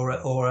head,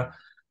 or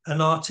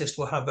an artist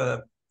will have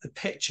a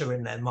picture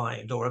in their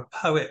mind, or a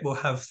poet will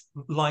have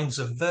lines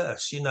of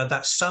verse, you know,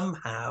 that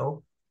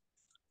somehow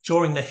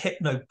during the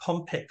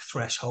hypnopompic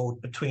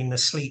threshold between the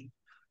sleep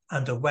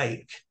and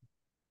awake,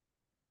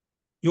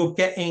 you're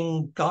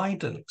getting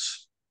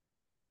guidance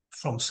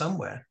from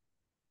somewhere.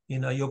 You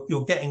know,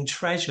 you're getting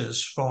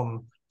treasures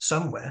from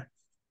somewhere,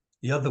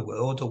 the other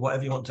world, or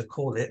whatever you want to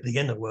call it, the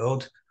inner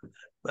world.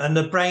 And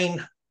the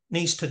brain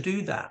needs to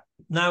do that.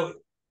 Now,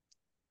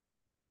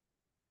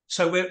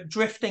 so we're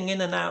drifting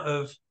in and out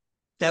of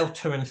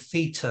delta and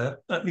theta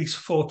at least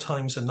 4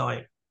 times a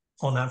night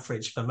on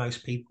average for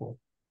most people.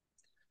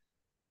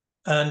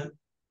 And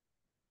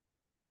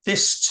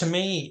this to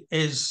me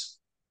is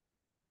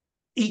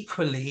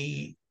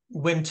equally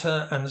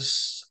winter and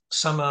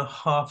summer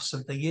halves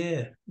of the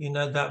year. You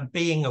know, that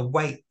being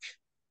awake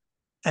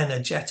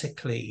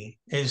energetically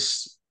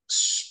is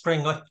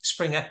spring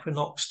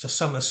equinox to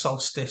summer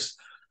solstice,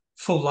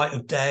 full light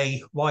of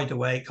day, wide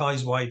awake,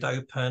 eyes wide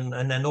open,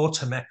 and then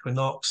autumn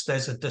equinox,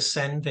 there's a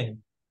descending.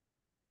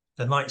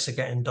 The nights are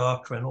getting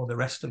darker and all the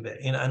rest of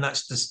it, you know, and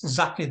that's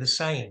exactly the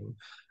same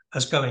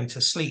as going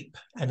to sleep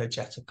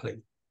energetically,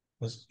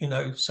 you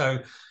know. So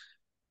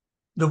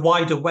the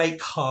wide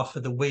awake half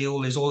of the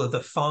wheel is all of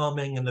the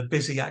farming and the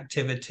busy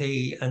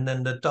activity, and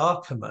then the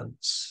darker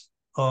months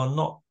are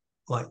not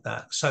like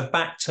that. So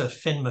back to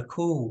Fionn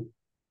McCool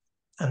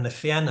and the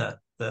Fianna,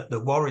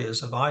 the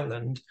warriors of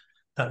Ireland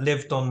that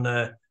lived on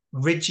the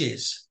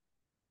ridges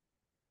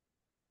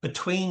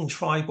between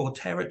tribal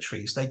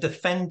territories. They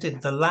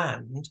defended the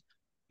land,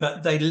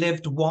 but they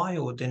lived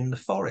wild in the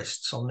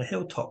forests on the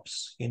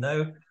hilltops, you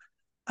know,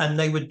 and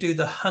they would do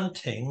the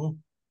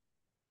hunting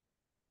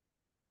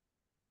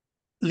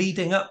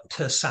leading up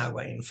to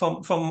Samhain.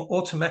 From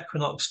autumn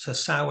equinox to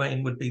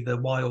Samhain would be the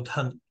wild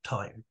hunt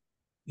time,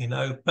 you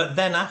know, but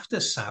then after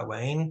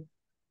Samhain,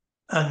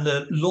 and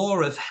the law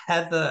of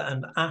heather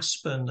and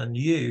aspen and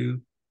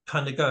yew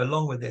kind of go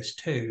along with this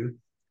too.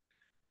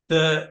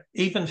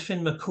 Even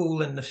Fionn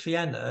McCool and the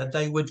Fianna,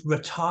 they would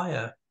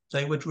retire.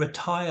 They would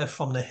retire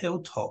from the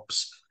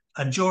hilltops,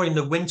 and during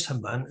the winter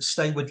months,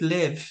 they would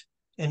live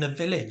in a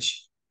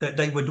village. That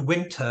they would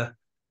winter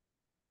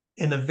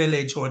in a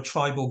village or a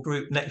tribal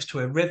group next to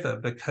a river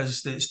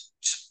because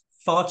it's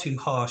far too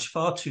harsh,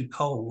 far too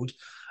cold,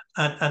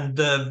 and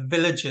the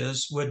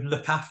villagers would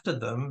look after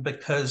them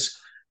because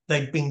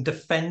they'd been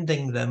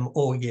defending them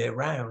all year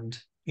round,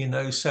 you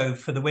know. So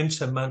for the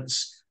winter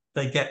months,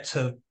 they get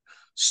to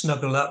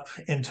snuggle up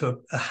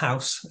into a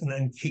house and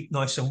then keep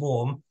nice and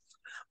warm.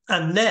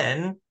 And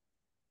then,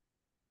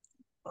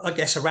 I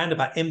guess around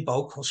about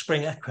Imbolc or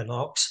spring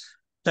equinox,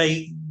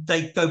 they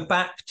go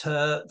back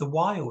to the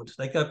wild.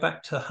 They go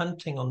back to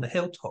hunting on the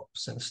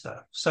hilltops and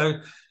stuff. So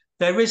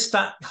there is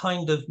that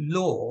kind of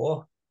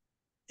law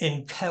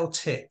in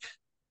Celtic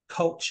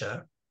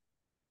culture,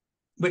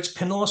 which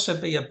can also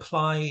be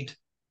applied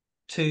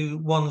to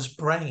one's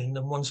brain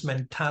and one's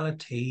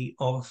mentality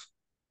of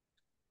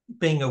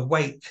being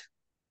awake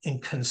in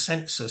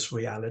consensus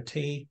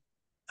reality,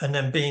 and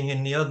then being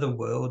in the other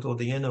world or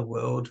the inner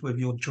world with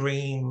your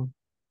dream,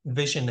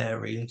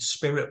 visionary,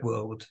 spirit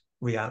world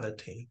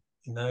reality,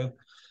 you know.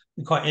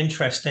 quite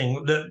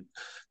interesting.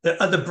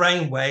 The other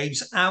brain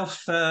waves,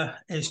 alpha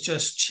is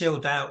just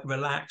chilled out,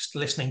 relaxed,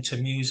 listening to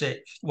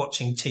music,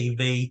 watching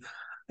TV,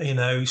 you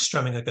know,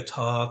 strumming a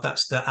guitar.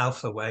 That's the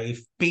alpha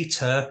wave.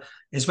 Beta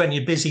is when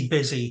you're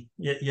busy.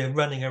 You're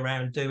running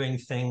around doing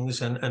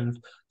things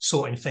and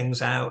sorting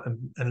things out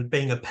and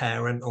being a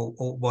parent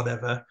or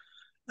whatever.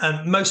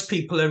 And most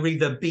people are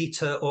either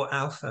beta or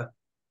alpha.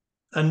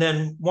 And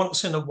then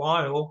once in a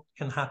while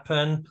can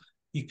happen,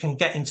 you can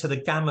get into the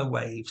gamma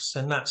waves,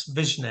 and that's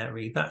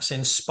visionary, that's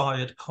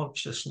inspired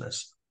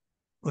consciousness,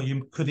 or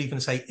you could even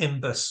say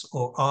imbus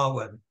or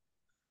arwen.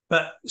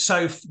 But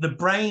so the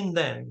brain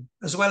then,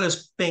 as well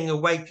as being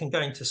awake and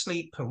going to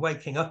sleep and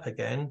waking up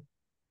again,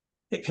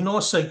 it can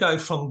also go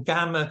from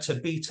gamma to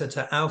beta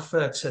to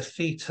alpha to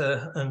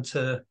theta and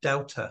to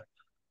delta.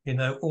 You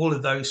know, all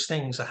of those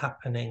things are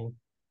happening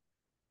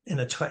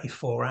in a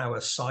 24-hour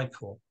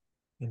cycle,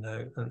 you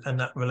know, and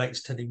that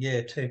relates to the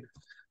year too.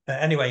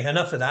 Anyway,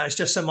 enough of that. It's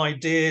just some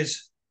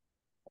ideas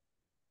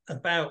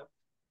about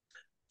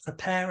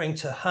preparing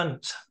to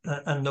hunt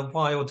and the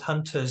wild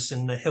hunters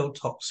in the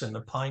hilltops and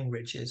the pine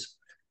ridges.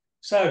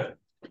 So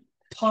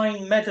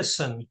pine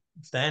medicine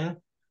then.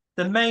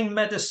 The main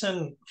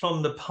medicine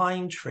from the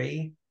pine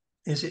tree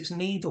is its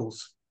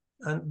needles.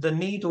 And the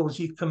needles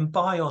you can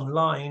buy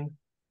online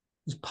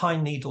is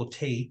pine needle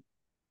tea.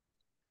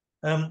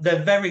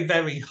 They're very,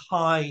 very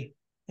high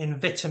in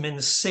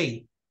vitamin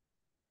C.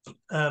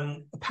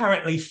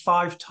 Apparently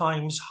 5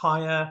 times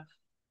higher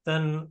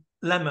than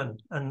lemon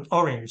and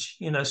orange,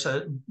 you know,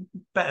 so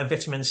better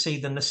vitamin C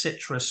than the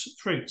citrus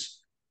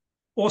fruits.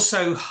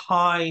 Also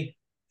high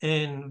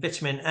in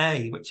vitamin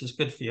A, which is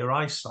good for your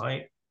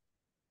eyesight.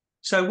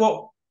 So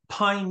what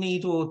pine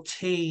needle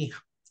tea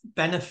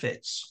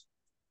benefits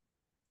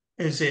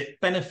is it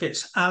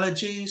benefits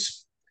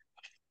allergies,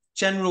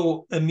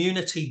 general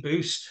immunity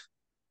boost.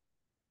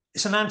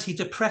 It's an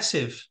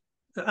antidepressant.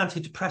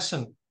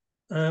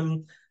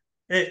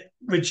 It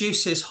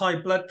reduces high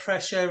blood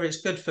pressure.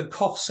 It's good for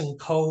coughs and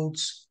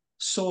colds,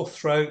 sore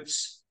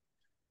throats.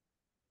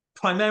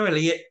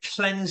 Primarily, it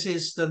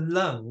cleanses the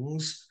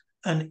lungs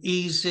and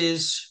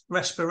eases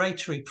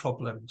respiratory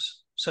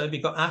problems. So if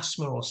you've got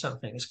asthma or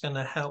something, it's going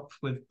to help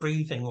with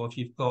breathing, or if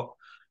you've got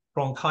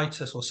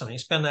bronchitis or something,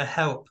 it's going to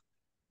help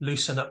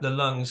loosen up the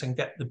lungs and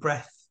get the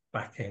breath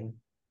back in.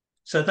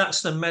 So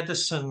that's the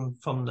medicine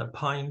from the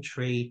pine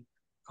tree,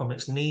 from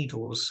its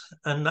needles,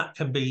 and that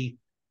can be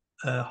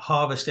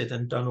harvested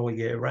and done all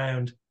year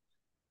round.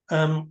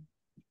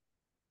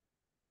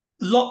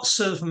 Lots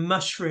of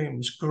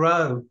mushrooms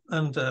grow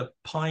under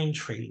pine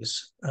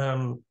trees,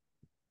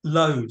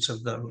 loads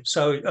of them.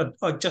 So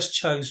I just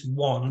chose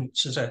one,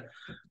 which is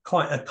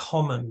quite a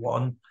common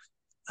one,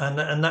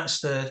 and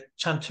that's the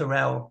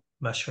Chanterelle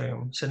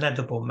mushroom. It's an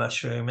edible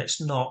mushroom. It's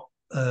not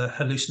a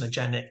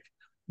hallucinogenic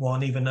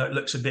one, even though it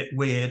looks a bit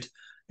weird.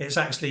 It's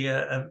actually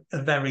a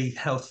very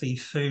healthy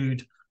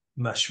food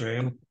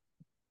mushroom.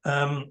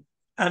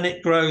 And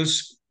it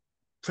grows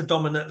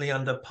predominantly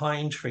under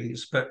pine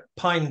trees, but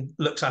pine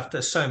looks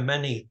after so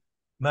many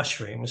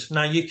mushrooms.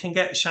 Now you can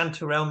get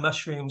Chanterelle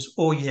mushrooms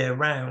all year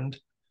round.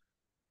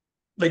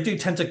 They do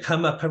tend to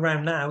come up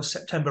around now,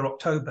 September,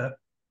 October,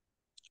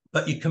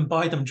 but you can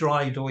buy them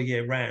dried all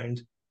year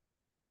round.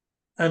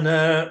 And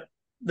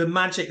the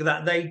magic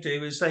that they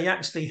do is they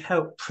actually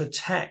help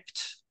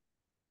protect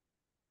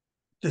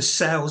the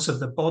cells of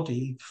the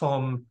body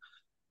from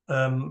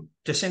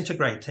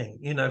disintegrating,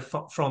 you know,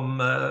 from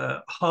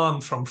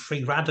harm from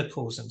free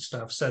radicals and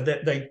stuff. So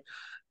that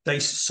they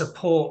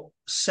support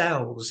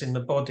cells in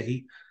the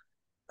body,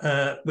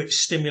 which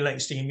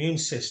stimulates the immune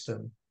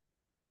system.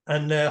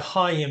 And they're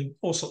high in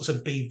all sorts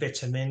of B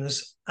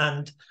vitamins,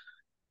 and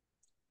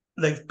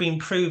they've been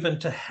proven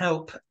to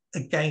help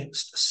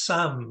against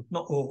some,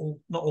 not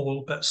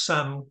all, but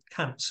some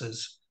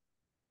cancers.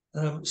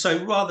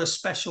 So rather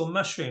special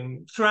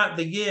mushroom. Throughout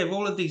the year,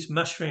 all of these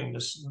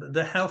mushrooms,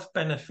 the health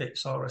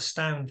benefits are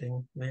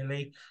astounding,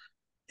 really.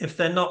 If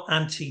they're not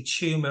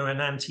anti-tumor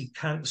and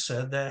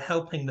anti-cancer, they're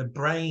helping the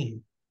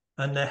brain,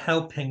 and they're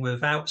helping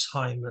with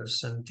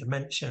Alzheimer's and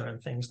dementia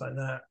and things like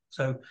that.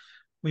 So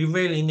we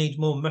really need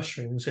more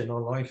mushrooms in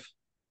our life.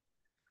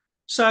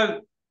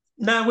 So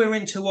now we're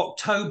into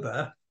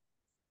October.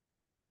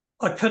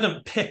 I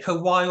couldn't pick a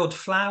wild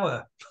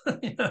flower.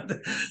 You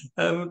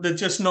know, they're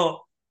just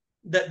not.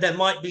 There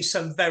might be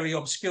some very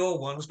obscure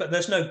ones, but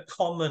there's no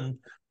common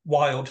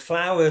wild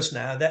flowers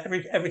now. That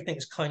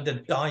everything's kind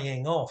of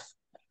dying off.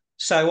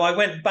 So I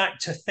went back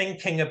to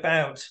thinking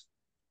about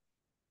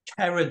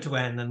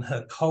Ceridwen and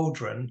her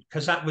cauldron,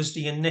 because that was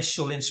the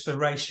initial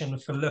inspiration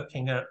for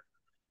looking at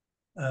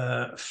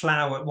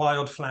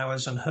wild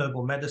flowers and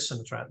herbal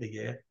medicine throughout the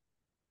year.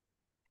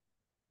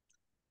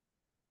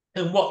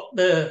 And what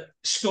the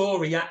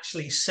story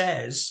actually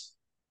says,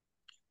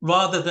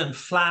 rather than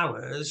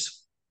flowers,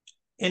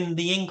 in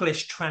the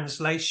English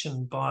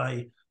translation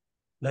by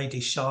Lady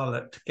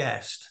Charlotte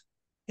Guest,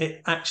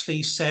 it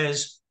actually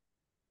says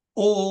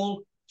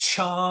all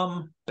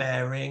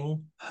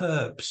charm-bearing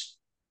herbs.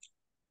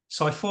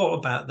 So I thought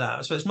about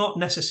that. So it's not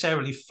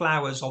necessarily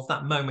flowers of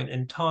that moment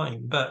in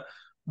time, but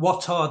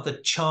what are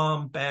the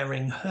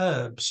charm-bearing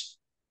herbs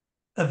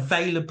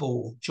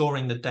available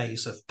during the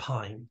days of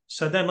pine?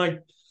 So then I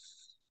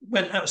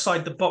went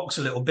outside the box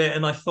a little bit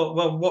and I thought,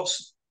 well,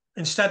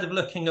 instead of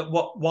looking at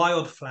what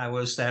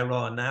wildflowers there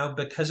are now,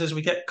 because as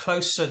we get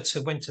closer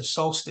to winter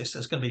solstice,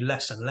 there's going to be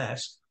less and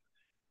less.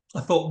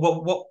 I thought,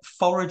 well, what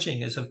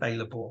foraging is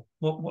available?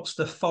 What's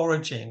the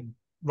foraging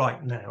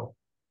right now?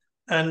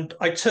 And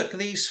I took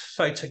these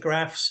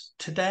photographs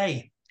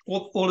today.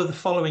 All of the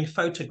following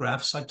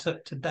photographs I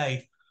took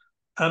today.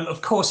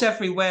 Of course,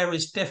 everywhere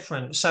is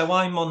different. So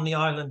I'm on the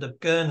island of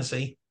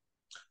Guernsey,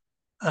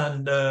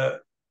 and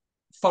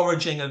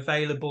foraging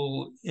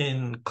available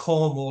in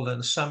Cornwall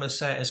and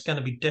Somerset is going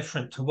to be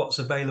different to what's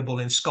available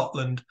in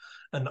Scotland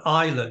and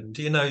Ireland.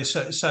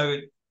 So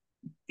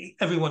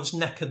everyone's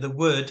neck of the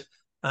wood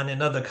and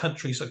in other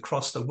countries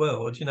across the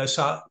world.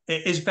 So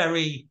it is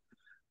very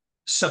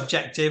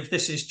subjective.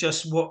 This is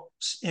just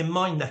what's in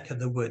my neck of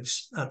the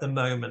woods at the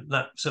moment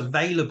that's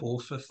available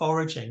for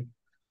foraging.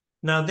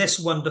 Now, this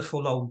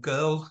wonderful old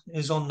girl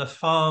is on the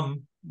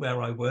farm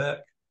where I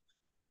work,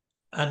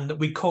 and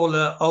we call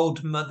her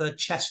Old Mother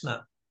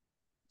Chestnut.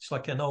 It's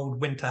like an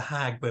old winter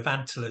hag with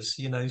antlers,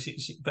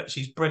 but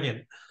she's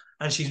brilliant,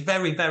 and she's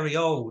very, very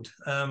old.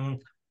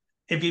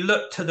 If you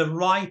look to the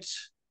right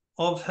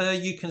of her,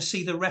 you can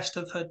see the rest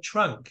of her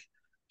trunk.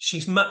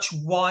 She's much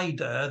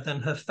wider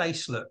than her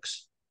face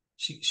looks.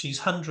 She's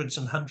hundreds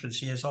and hundreds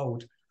of years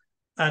old.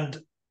 And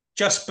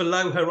just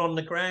below her on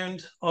the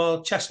ground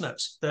are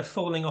chestnuts. They're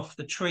falling off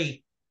the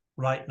tree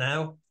right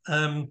now.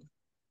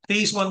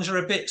 These ones are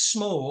a bit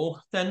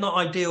small. They're not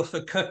ideal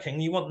for cooking.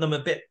 You want them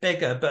a bit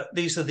bigger, but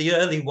these are the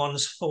early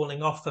ones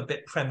falling off a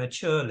bit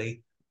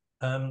prematurely.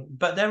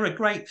 But they're a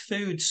great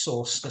food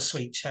source, the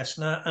sweet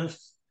chestnut. And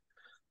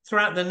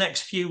throughout the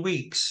next few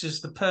weeks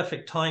is the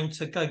perfect time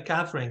to go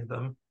gathering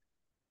them.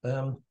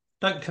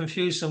 Don't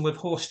confuse them with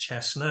horse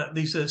chestnut.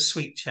 These are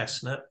sweet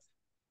chestnut.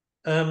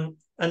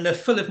 And they're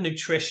full of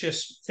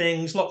nutritious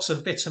things, lots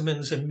of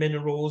vitamins and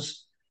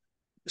minerals.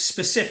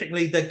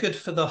 Specifically, they're good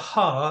for the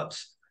heart,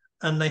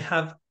 and they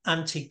have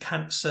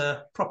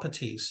anti-cancer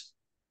properties.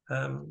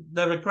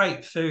 They're a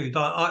great food.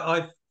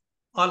 I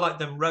like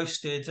them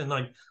roasted, and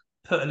I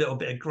put a little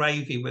bit of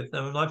gravy with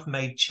them, and I've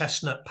made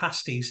chestnut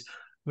pasties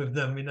with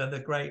them. They're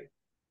great.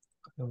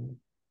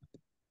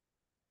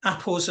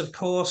 Apples, of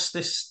course,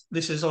 this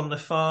is on the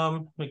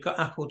farm. We've got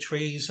apple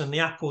trees, and the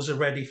apples are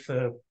ready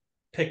for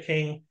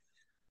picking.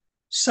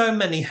 So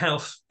many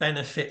health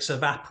benefits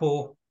of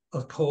apple,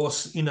 of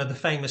course. The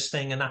famous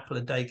thing, an apple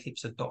a day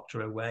keeps a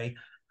doctor away.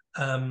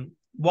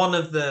 One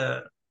of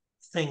the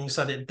things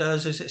that it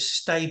does is it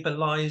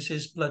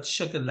stabilizes blood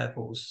sugar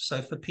levels.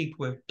 So for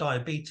people with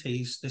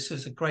diabetes, this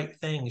is a great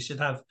thing. You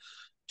should have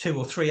 2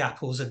 or 3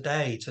 apples a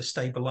day to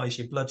stabilize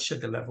your blood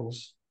sugar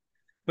levels,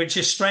 which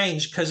is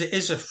strange because it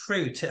is a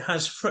fruit. It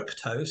has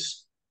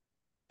fructose,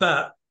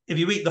 but if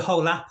you eat the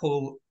whole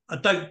apple,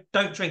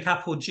 don't drink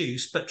apple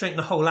juice, but drink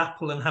the whole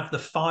apple and have the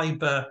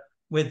fiber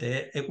with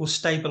it. It will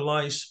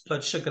stabilize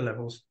blood sugar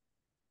levels.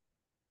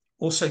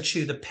 Also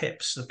chew the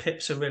pips. The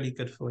pips are really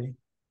good for you.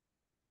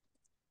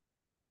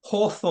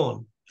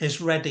 Hawthorn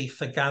is ready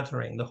for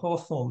gathering, the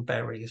hawthorn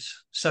berries.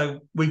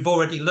 So we've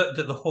already looked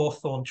at the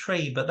hawthorn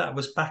tree, but that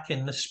was back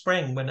in the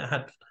spring when it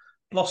had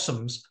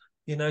blossoms.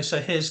 So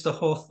here's the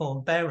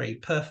hawthorn berry,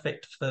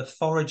 perfect for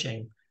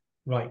foraging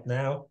right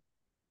now.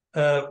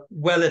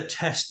 Well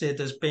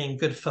attested as being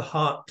good for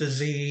heart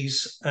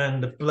disease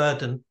and the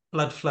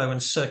blood flow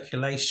and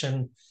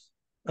circulation,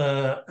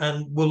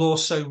 and will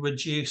also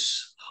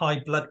reduce high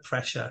blood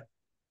pressure.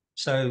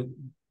 So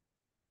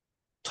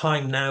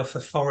time now for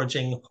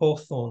foraging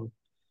hawthorn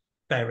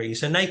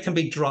berries, and they can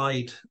be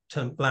dried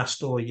to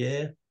last all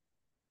year.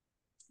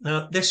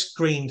 Now, this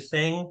green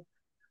thing,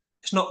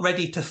 it's not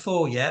ready to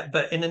fall yet,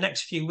 but in the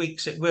next few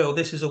weeks it will.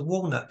 This is a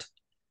walnut.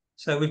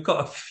 So we've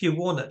got a few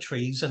walnut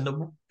trees, and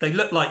they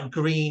look like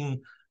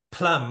green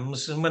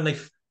plums. And when they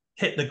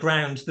hit the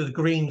ground, the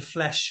green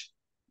flesh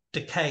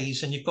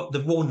decays, and you've got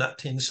the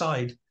walnut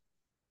inside.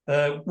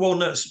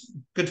 Walnuts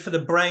good for the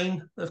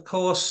brain, of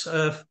course,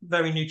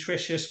 very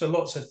nutritious for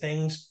lots of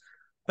things.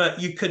 But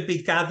you could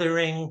be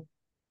gathering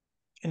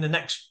in the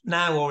next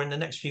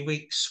few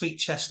weeks, sweet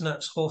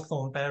chestnuts,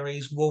 hawthorn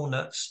berries,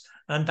 walnuts,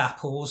 and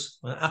apples.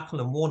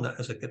 Apple and walnut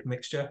is a good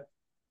mixture,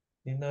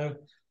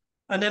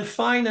 And then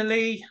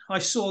finally, I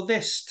saw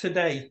this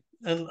today,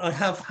 and I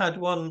have had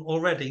one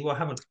already. Well, I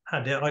haven't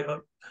had it. I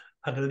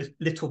had a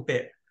little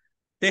bit.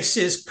 This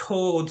is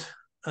called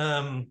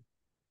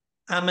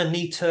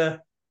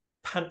Amanita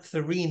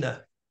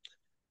pantherina,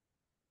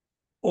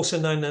 also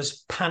known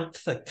as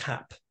panther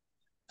cap.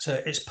 So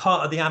it's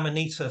part of the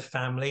Amanita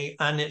family,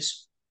 and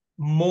it's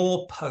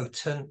more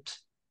potent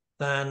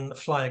than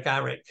fly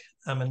agaric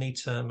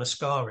Amanita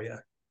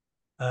muscaria.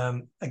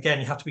 Again,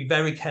 you have to be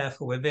very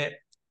careful with it.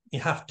 You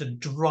have to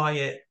dry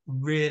it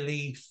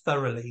really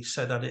thoroughly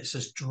so that it's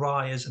as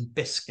dry as a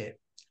biscuit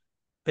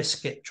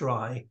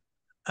dry,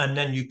 and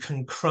then you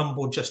can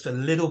crumble just a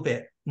little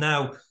bit.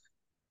 Now,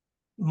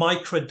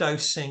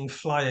 microdosing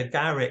fly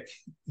agaric,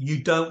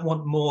 you don't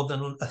want more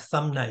than a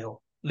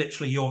thumbnail.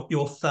 Literally,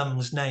 your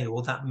thumb's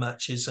nail, that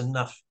much is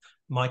enough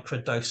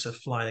microdose of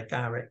fly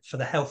agaric for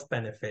the health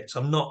benefits.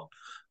 I'm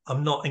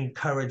not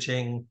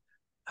encouraging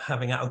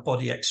having out of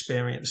body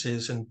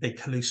experiences and big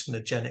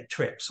hallucinogenic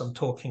trips. I'm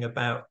talking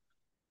about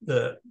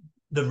the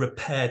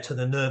repair to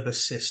the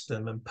nervous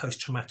system and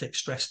post-traumatic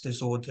stress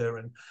disorder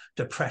and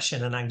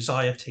depression and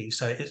anxiety.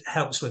 So it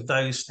helps with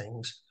those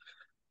things.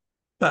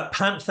 But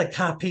panther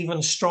cap,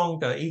 even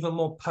stronger, even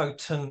more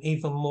potent,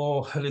 even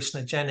more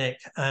hallucinogenic.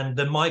 And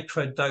the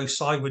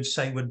microdose, I would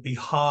say, would be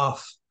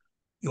half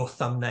your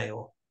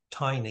thumbnail,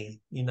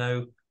 tiny, you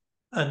know.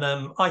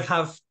 And I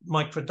have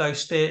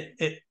microdosed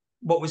it.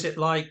 What was it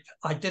like?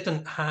 I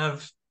didn't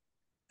have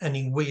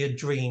any weird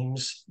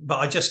dreams, but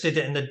I just did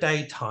it in the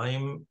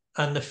daytime.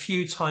 And the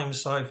few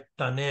times I've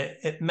done it,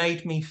 it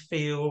made me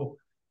feel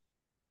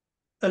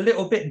a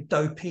little bit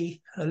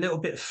dopey, a little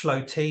bit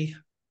floaty.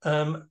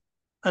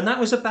 And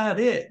that was about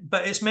it.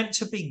 But it's meant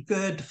to be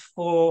good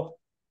for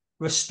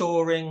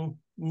restoring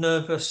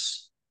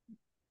nervous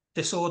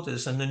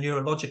disorders and the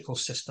neurological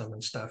system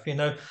and stuff. You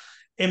know,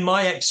 in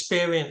my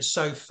experience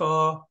so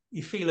far,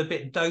 you feel a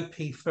bit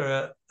dopey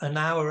for an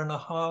hour and a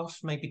half,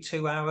 maybe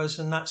 2 hours,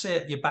 and that's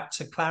it. You're back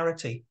to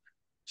clarity.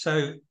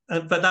 So,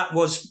 but that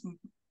was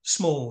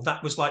small.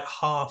 That was like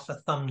half a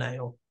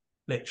thumbnail,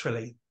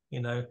 literally,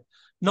 you know.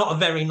 Not a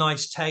very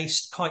nice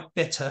taste, quite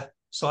bitter.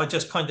 So I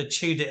just kind of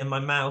chewed it in my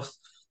mouth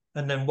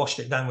and then washed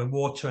it down with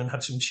water and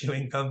had some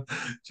chewing gum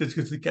just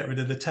to get rid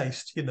of the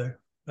taste, you know.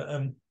 But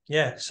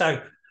yeah,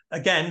 so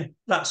again,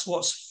 that's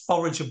what's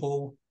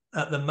forageable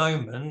at the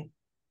moment.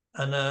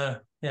 And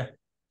yeah,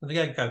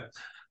 there you go.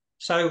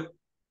 So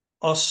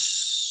I'll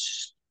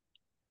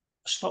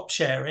stop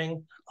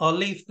sharing. I'll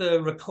leave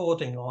the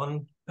recording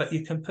on, but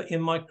you can put your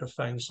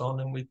microphones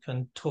on and we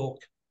can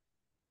talk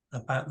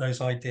about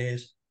those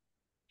ideas.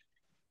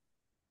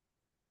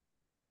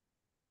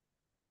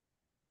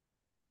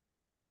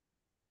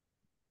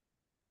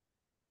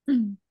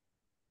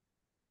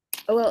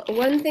 Well,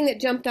 one thing that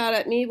jumped out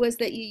at me was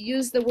that you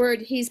used the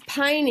word "he's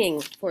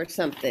pining for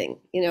something."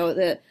 You know,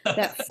 that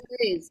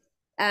phrase,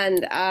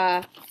 and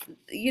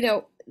you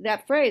know,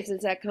 that phrase,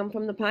 does that come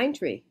from the pine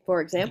tree,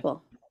 for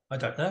example? I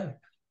don't know.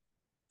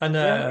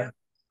 And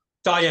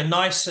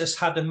Dionysus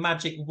had a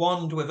magic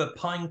wand with a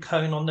pine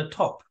cone on the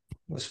top.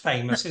 It was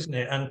famous, isn't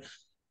it?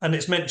 And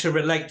it's meant to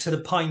relate to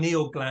the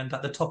pineal gland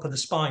at the top of the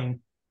spine.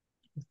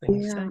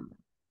 Yeah.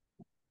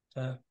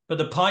 But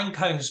the pine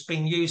cone's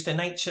been used in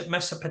ancient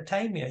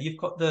Mesopotamia. You've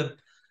got the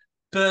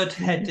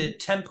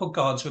bird-headed temple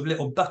guards with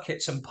little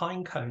buckets and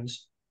pine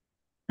cones.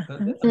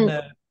 And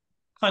they're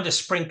kind of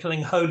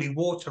sprinkling holy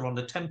water on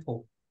the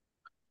temple.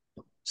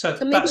 So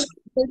that's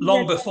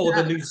long before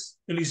the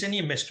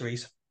Eleusinian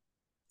mysteries.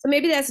 So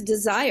maybe that's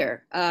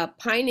desire.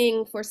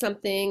 Pining for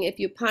something. If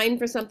you pine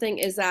for something,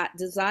 is that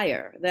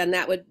desire? Then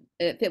that would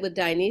fit with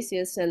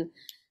Dionysius, and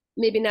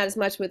maybe not as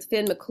much with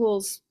Finn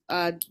McCool's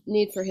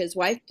need for his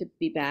wife to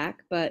be back.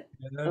 But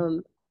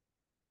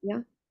yeah,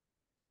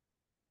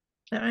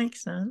 that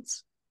makes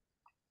sense.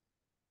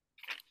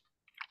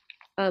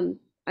 I'm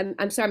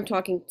sorry I'm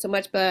talking so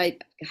much, but I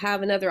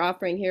have another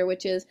offering here,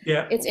 which is,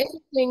 it's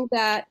interesting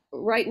that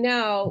right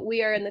now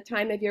we are in the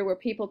time of year where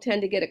people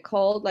tend to get a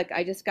cold. Like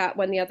I just got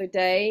one the other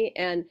day,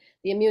 and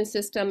the immune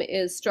system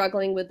is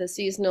struggling with the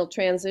seasonal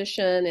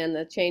transition and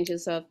the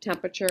changes of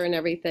temperature and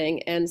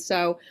everything. And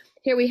so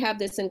here we have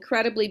this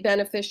incredibly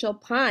beneficial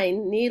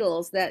pine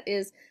needles that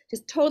is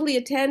just totally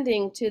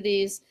attending to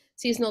these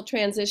seasonal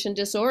transition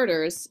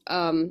disorders,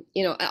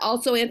 you know,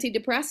 also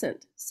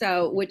antidepressant.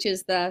 So, which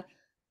is the,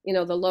 you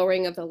know, the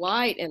lowering of the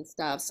light and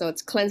stuff. So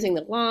it's cleansing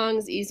the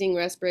lungs, easing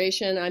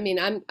respiration. I mean,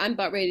 I'm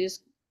about ready to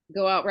just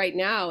go out right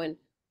now and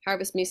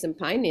harvest me some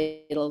pine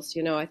needles.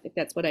 You know, I think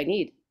that's what I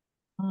need.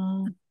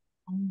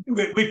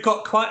 We've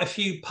got quite a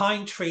few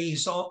pine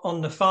trees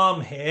on the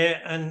farm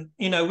here, and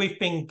you know, we've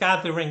been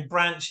gathering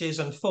branches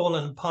and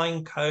fallen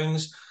pine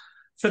cones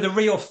for the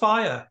real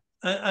fire,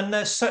 and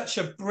there's such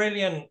a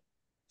brilliant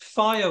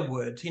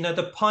firewood. You know,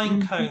 the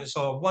pine cones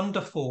are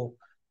wonderful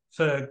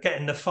for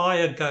getting the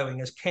fire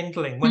going as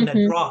kindling when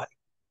they're dry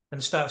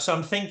and stuff. So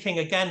I'm thinking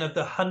again of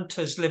the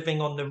hunters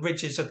living on the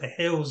ridges of the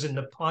hills in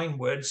the pine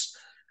woods.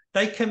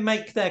 They can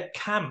make their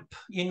camp.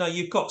 You know,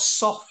 you've got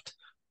soft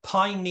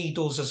pine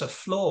needles as a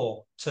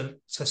floor to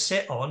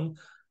sit on.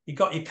 You've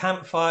got your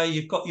campfire,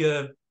 you've got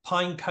your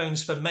pine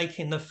cones for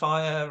making the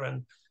fire,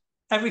 and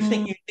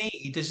everything you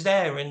need is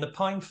there in the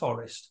pine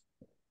forest.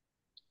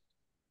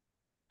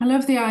 I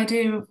love the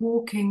idea of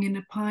walking in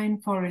a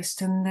pine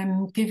forest and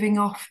then giving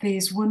off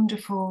these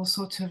wonderful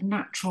sort of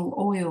natural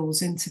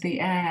oils into the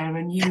air,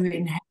 and you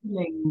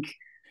inhaling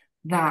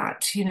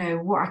that, you know,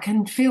 what I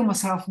can feel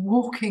myself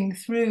walking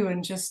through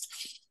and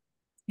just,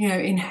 you know,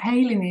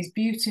 inhaling these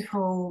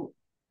beautiful,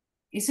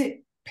 is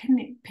it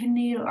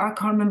pineal? I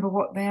can't remember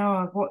what they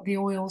are, what the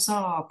oils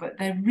are, but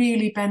they're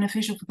really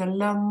beneficial for the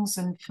lungs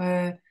and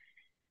for,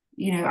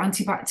 you know,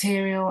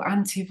 antibacterial,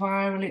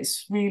 antiviral.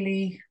 It's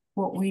really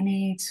what we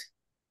need,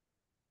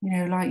 you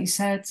know, like you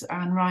said,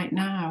 and right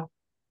now.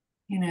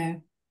 you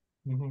know.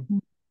 Mm-hmm.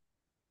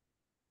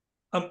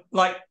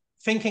 Like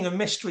thinking of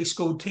mystery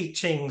school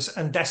teachings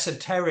and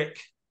esoteric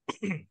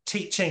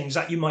teachings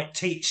that you might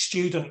teach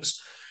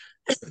students,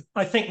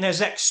 I think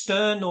there's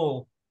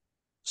external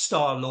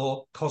star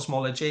law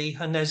cosmology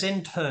and there's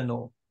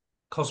internal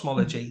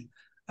cosmology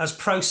as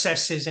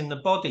processes in the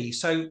body.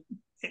 So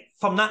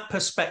from that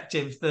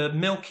perspective, the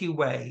Milky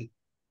Way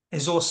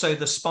is also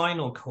the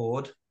spinal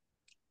cord,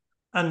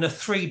 and the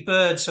three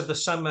birds of the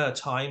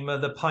summertime are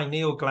the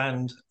pineal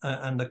gland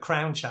and the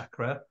crown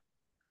chakra,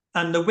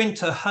 and the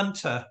winter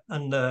hunter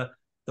and the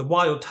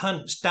wild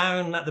hunts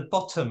down at the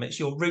bottom, it's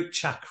your root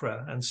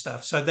chakra and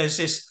stuff. So there's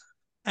this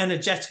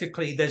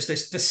energetically, there's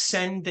this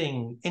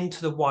descending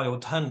into the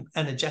wild hunt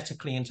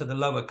energetically into the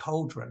lower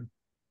cauldron,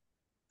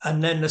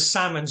 and then the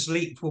salmon's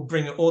leap will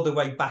bring it all the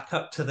way back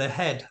up to the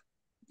head.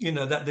 You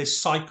know, that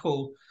this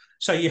cycle.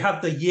 So you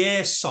have the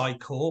year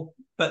cycle,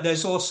 but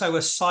there's also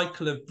a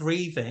cycle of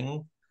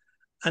breathing.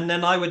 And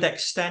then I would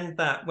extend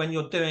that when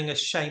you're doing a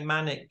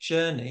shamanic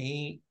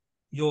journey,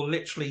 you're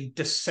literally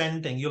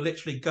descending, you're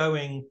literally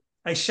going,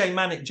 a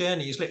shamanic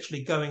journey is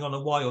literally going on a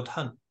wild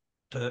hunt.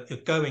 You're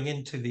going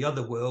into the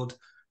other world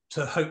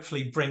to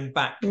hopefully bring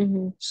back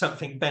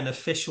something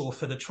beneficial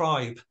for the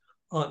tribe,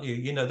 aren't you?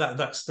 You know,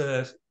 that's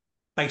the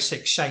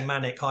basic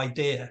shamanic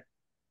idea.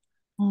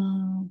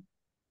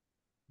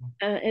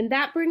 And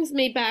that brings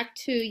me back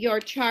to your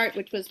chart,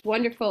 which was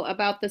wonderful,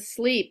 about the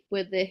sleep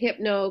with the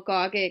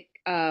hypnagogic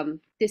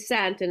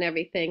descent and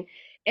everything.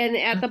 And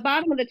at the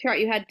bottom of the chart,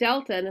 you had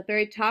delta, and at the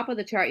very top of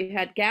the chart, you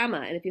had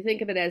gamma. And if you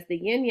think of it as the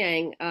yin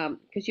yang,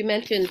 because you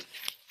mentioned,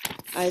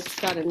 I've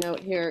got a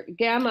note here,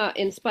 gamma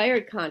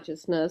inspired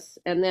consciousness,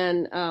 and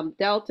then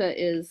delta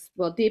is,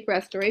 well, deep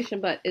restoration,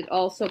 but it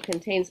also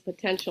contains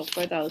potential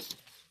for those.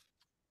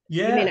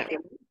 Yeah.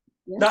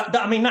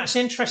 I mean, that's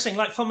interesting.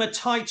 Like from a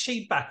Tai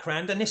Chi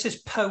background, and this is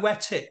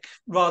poetic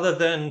rather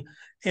than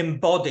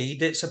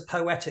embodied, it's a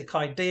poetic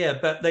idea,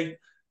 but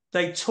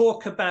they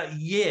talk about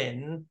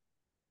yin.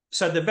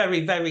 So the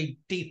very, very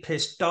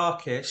deepest,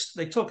 darkest,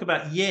 they talk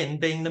about yin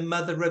being the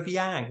mother of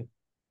yang.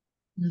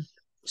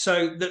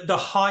 So the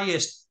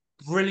highest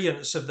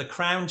brilliance of the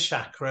crown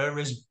chakra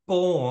is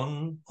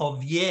born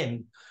of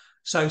yin.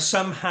 So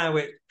somehow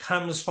it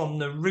comes from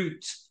the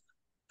root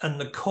and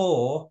the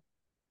core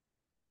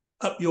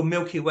up your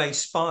Milky Way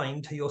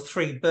spine to your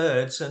three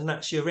birds, and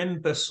that's your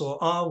Imbus or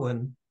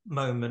Arwen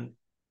moment,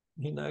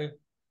 you know.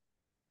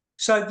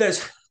 So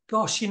there's,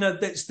 gosh, you know,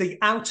 there's the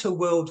outer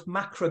world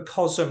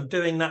macrocosm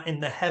doing that in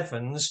the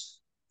heavens,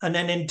 and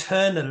then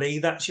internally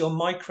that's your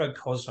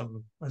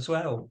microcosm as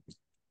well.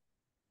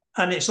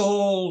 And it's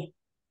all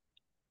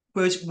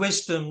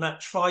wisdom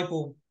that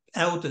tribal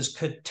elders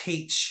could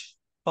teach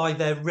by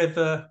their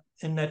river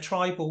in their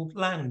tribal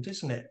land,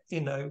 isn't it?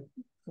 You know,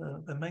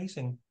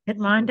 amazing. It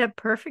lined up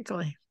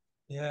perfectly.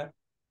 Yeah.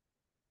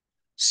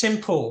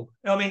 Simple.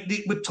 I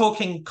mean, we're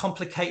talking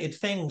complicated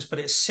things, but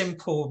it's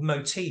simple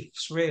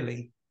motifs,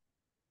 really.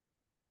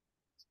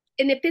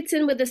 And it fits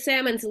in with the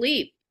salmon's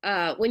leap.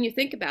 When you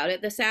think about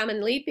it, the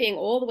salmon leaping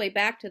all the way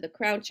back to the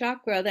crown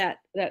chakra, that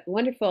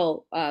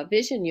wonderful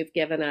vision you've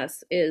given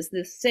us is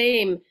the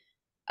same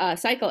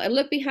cycle. And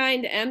look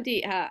behind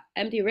MD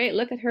Ray.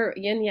 Look at her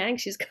yin yang.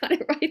 She's got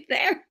it right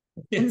there.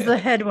 One's the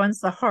head,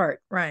 one's the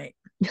heart. Right.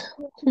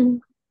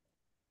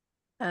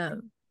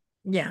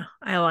 Yeah,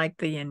 I like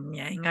the yin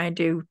yang. I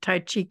do Tai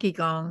Chi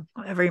Qigong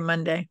every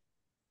Monday.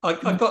 I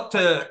got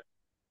to,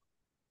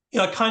 you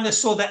know, I kind of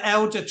saw the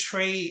elder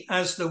tree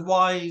as the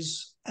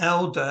wise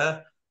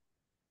elder.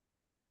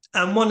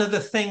 And one of the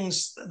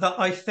things that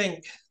I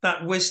think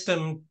that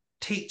wisdom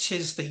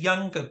teaches the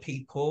younger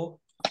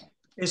people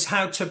is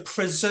how to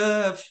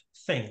preserve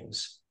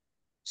things.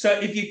 So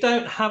if you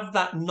don't have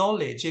that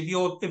knowledge, if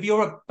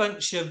you're a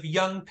bunch of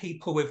young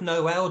people with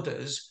no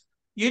elders,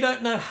 you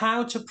don't know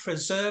how to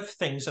preserve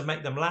things and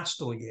make them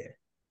last all year.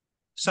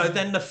 So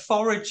then the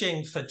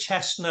foraging for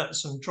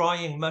chestnuts and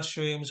drying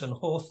mushrooms and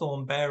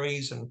hawthorn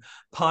berries and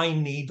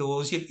pine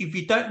needles, if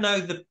you don't know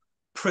the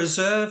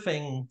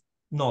preserving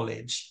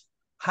knowledge,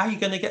 how are you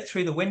going to get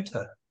through the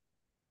winter?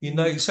 You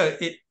know, so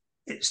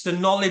it's the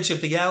knowledge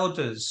of the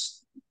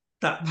elders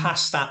that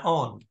pass that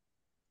on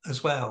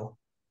as well.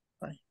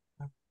 Right.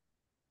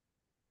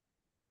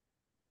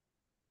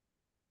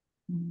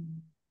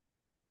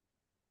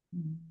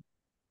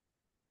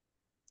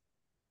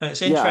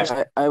 It's interesting.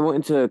 Yeah, I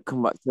wanted to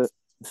come back to,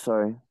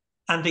 sorry.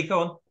 Andy, go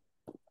on.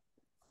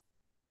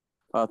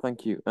 Oh,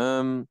 thank you.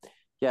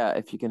 Yeah,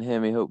 if you can hear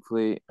me,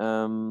 hopefully.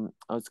 I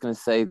was going to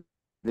say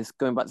this,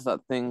 going back to that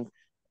thing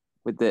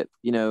with the,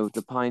 you know,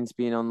 the pines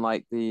being on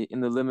like in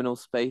the liminal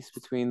space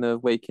between the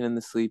waking and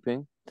the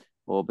sleeping,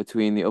 or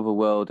between the other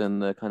world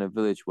and the kind of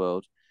village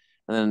world.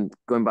 And then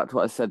going back to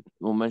what I said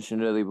or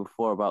mentioned earlier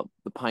before about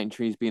the pine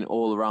trees being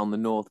all around the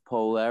North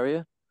Pole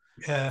area.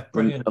 Yeah,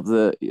 brilliant. Of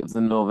the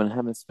Northern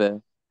Hemisphere.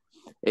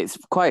 It's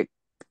quite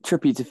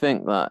trippy to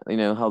think that, you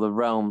know, how the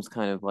realms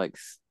kind of like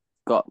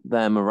got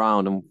them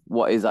around and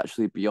what is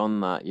actually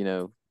beyond that, you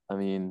know. I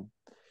mean,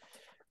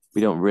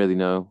 we don't really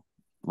know.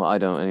 Well, I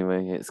don't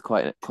anyway. It's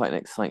quite an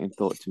exciting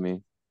thought to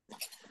me.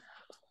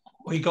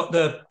 We got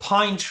the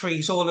pine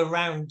trees all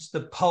around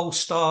the pole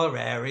star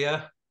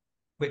area,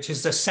 which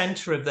is the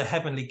center of the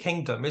heavenly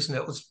kingdom, isn't it?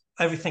 It was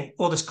everything,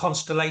 all these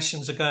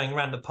constellations are going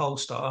around the pole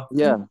star.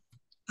 Yeah.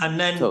 And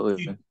then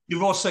Totally.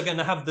 you're also going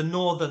to have the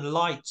northern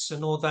lights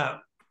and all that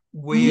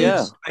weird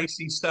Yeah.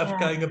 spacey stuff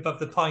going above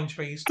the pine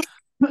trees.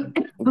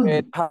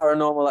 Weird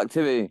paranormal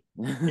activity.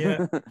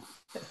 Yeah.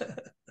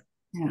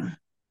 Yeah.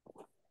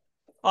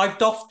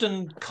 I've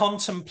often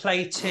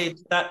contemplated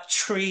that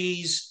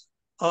trees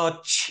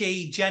are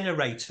chi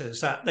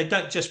generators, that they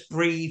don't just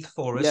breathe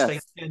for us, Yes. they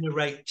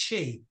generate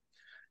chi.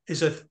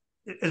 Is a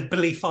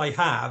belief I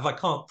have. I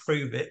can't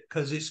prove it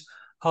because it's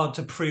hard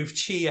to prove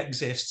chi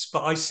exists,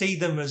 but I see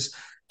them as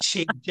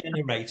chi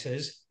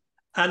generators.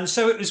 And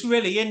so it was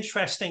really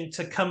interesting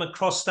to come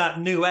across that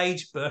New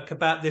Age book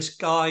about this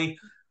guy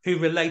who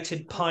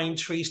related pine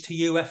trees to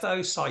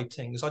UFO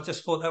sightings. I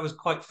just thought that was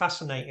quite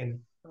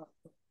fascinating.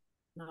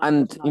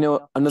 And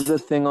another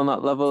thing on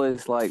that level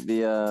is like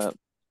the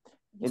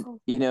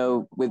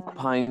with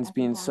pines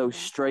being so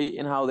straight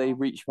in how they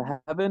reach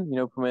for heaven,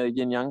 from a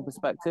yin yang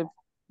perspective,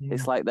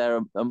 it's like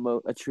they're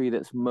a tree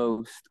that's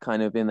most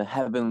kind of in the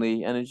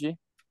heavenly energy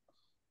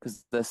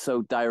because they're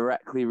so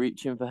directly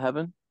reaching for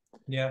heaven.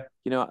 Yeah.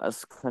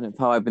 That's kind of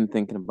how I've been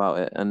thinking about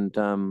it. And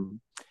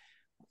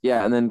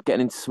yeah, and then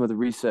getting into some of the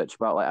research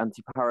about like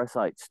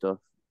anti-parasite stuff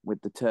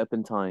with the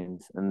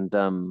turpentines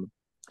and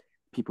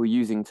people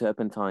using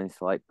turpentines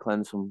to like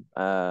cleanse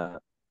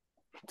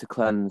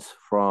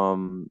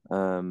from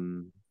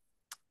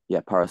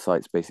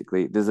parasites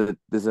basically. There's a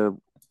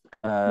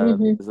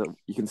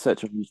you can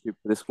search on YouTube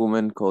for this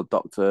woman called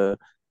Dr.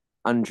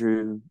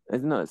 Andrew,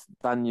 it's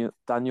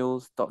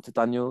Dr.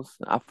 Daniels,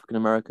 an African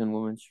American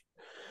woman.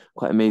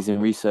 Quite amazing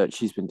research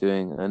she's been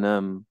doing.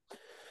 And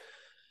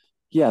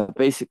yeah,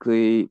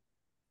 basically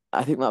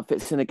I think that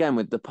fits in again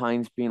with the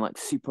pines being like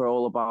super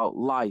all about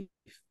life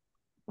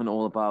and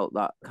all about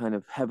that kind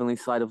of heavenly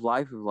side of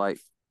life, of like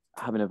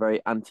having a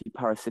very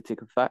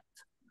anti-parasitic effect,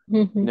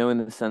 in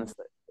the sense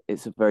that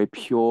it's a very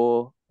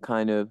pure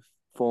kind of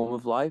form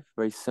of life,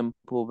 very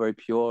simple, very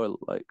pure.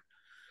 Like,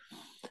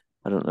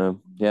 I don't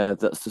know. Yeah,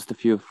 that's just a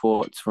few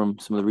thoughts from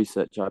some of the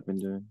research I've been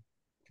doing.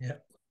 Yeah.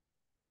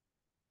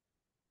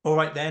 All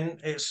right, then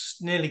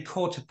it's nearly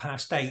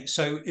 8:15.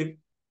 So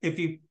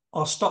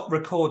I'll stop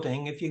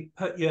recording. If you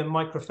put your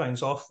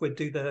microphones off, we'll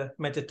do the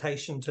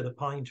meditation to the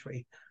pine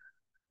tree.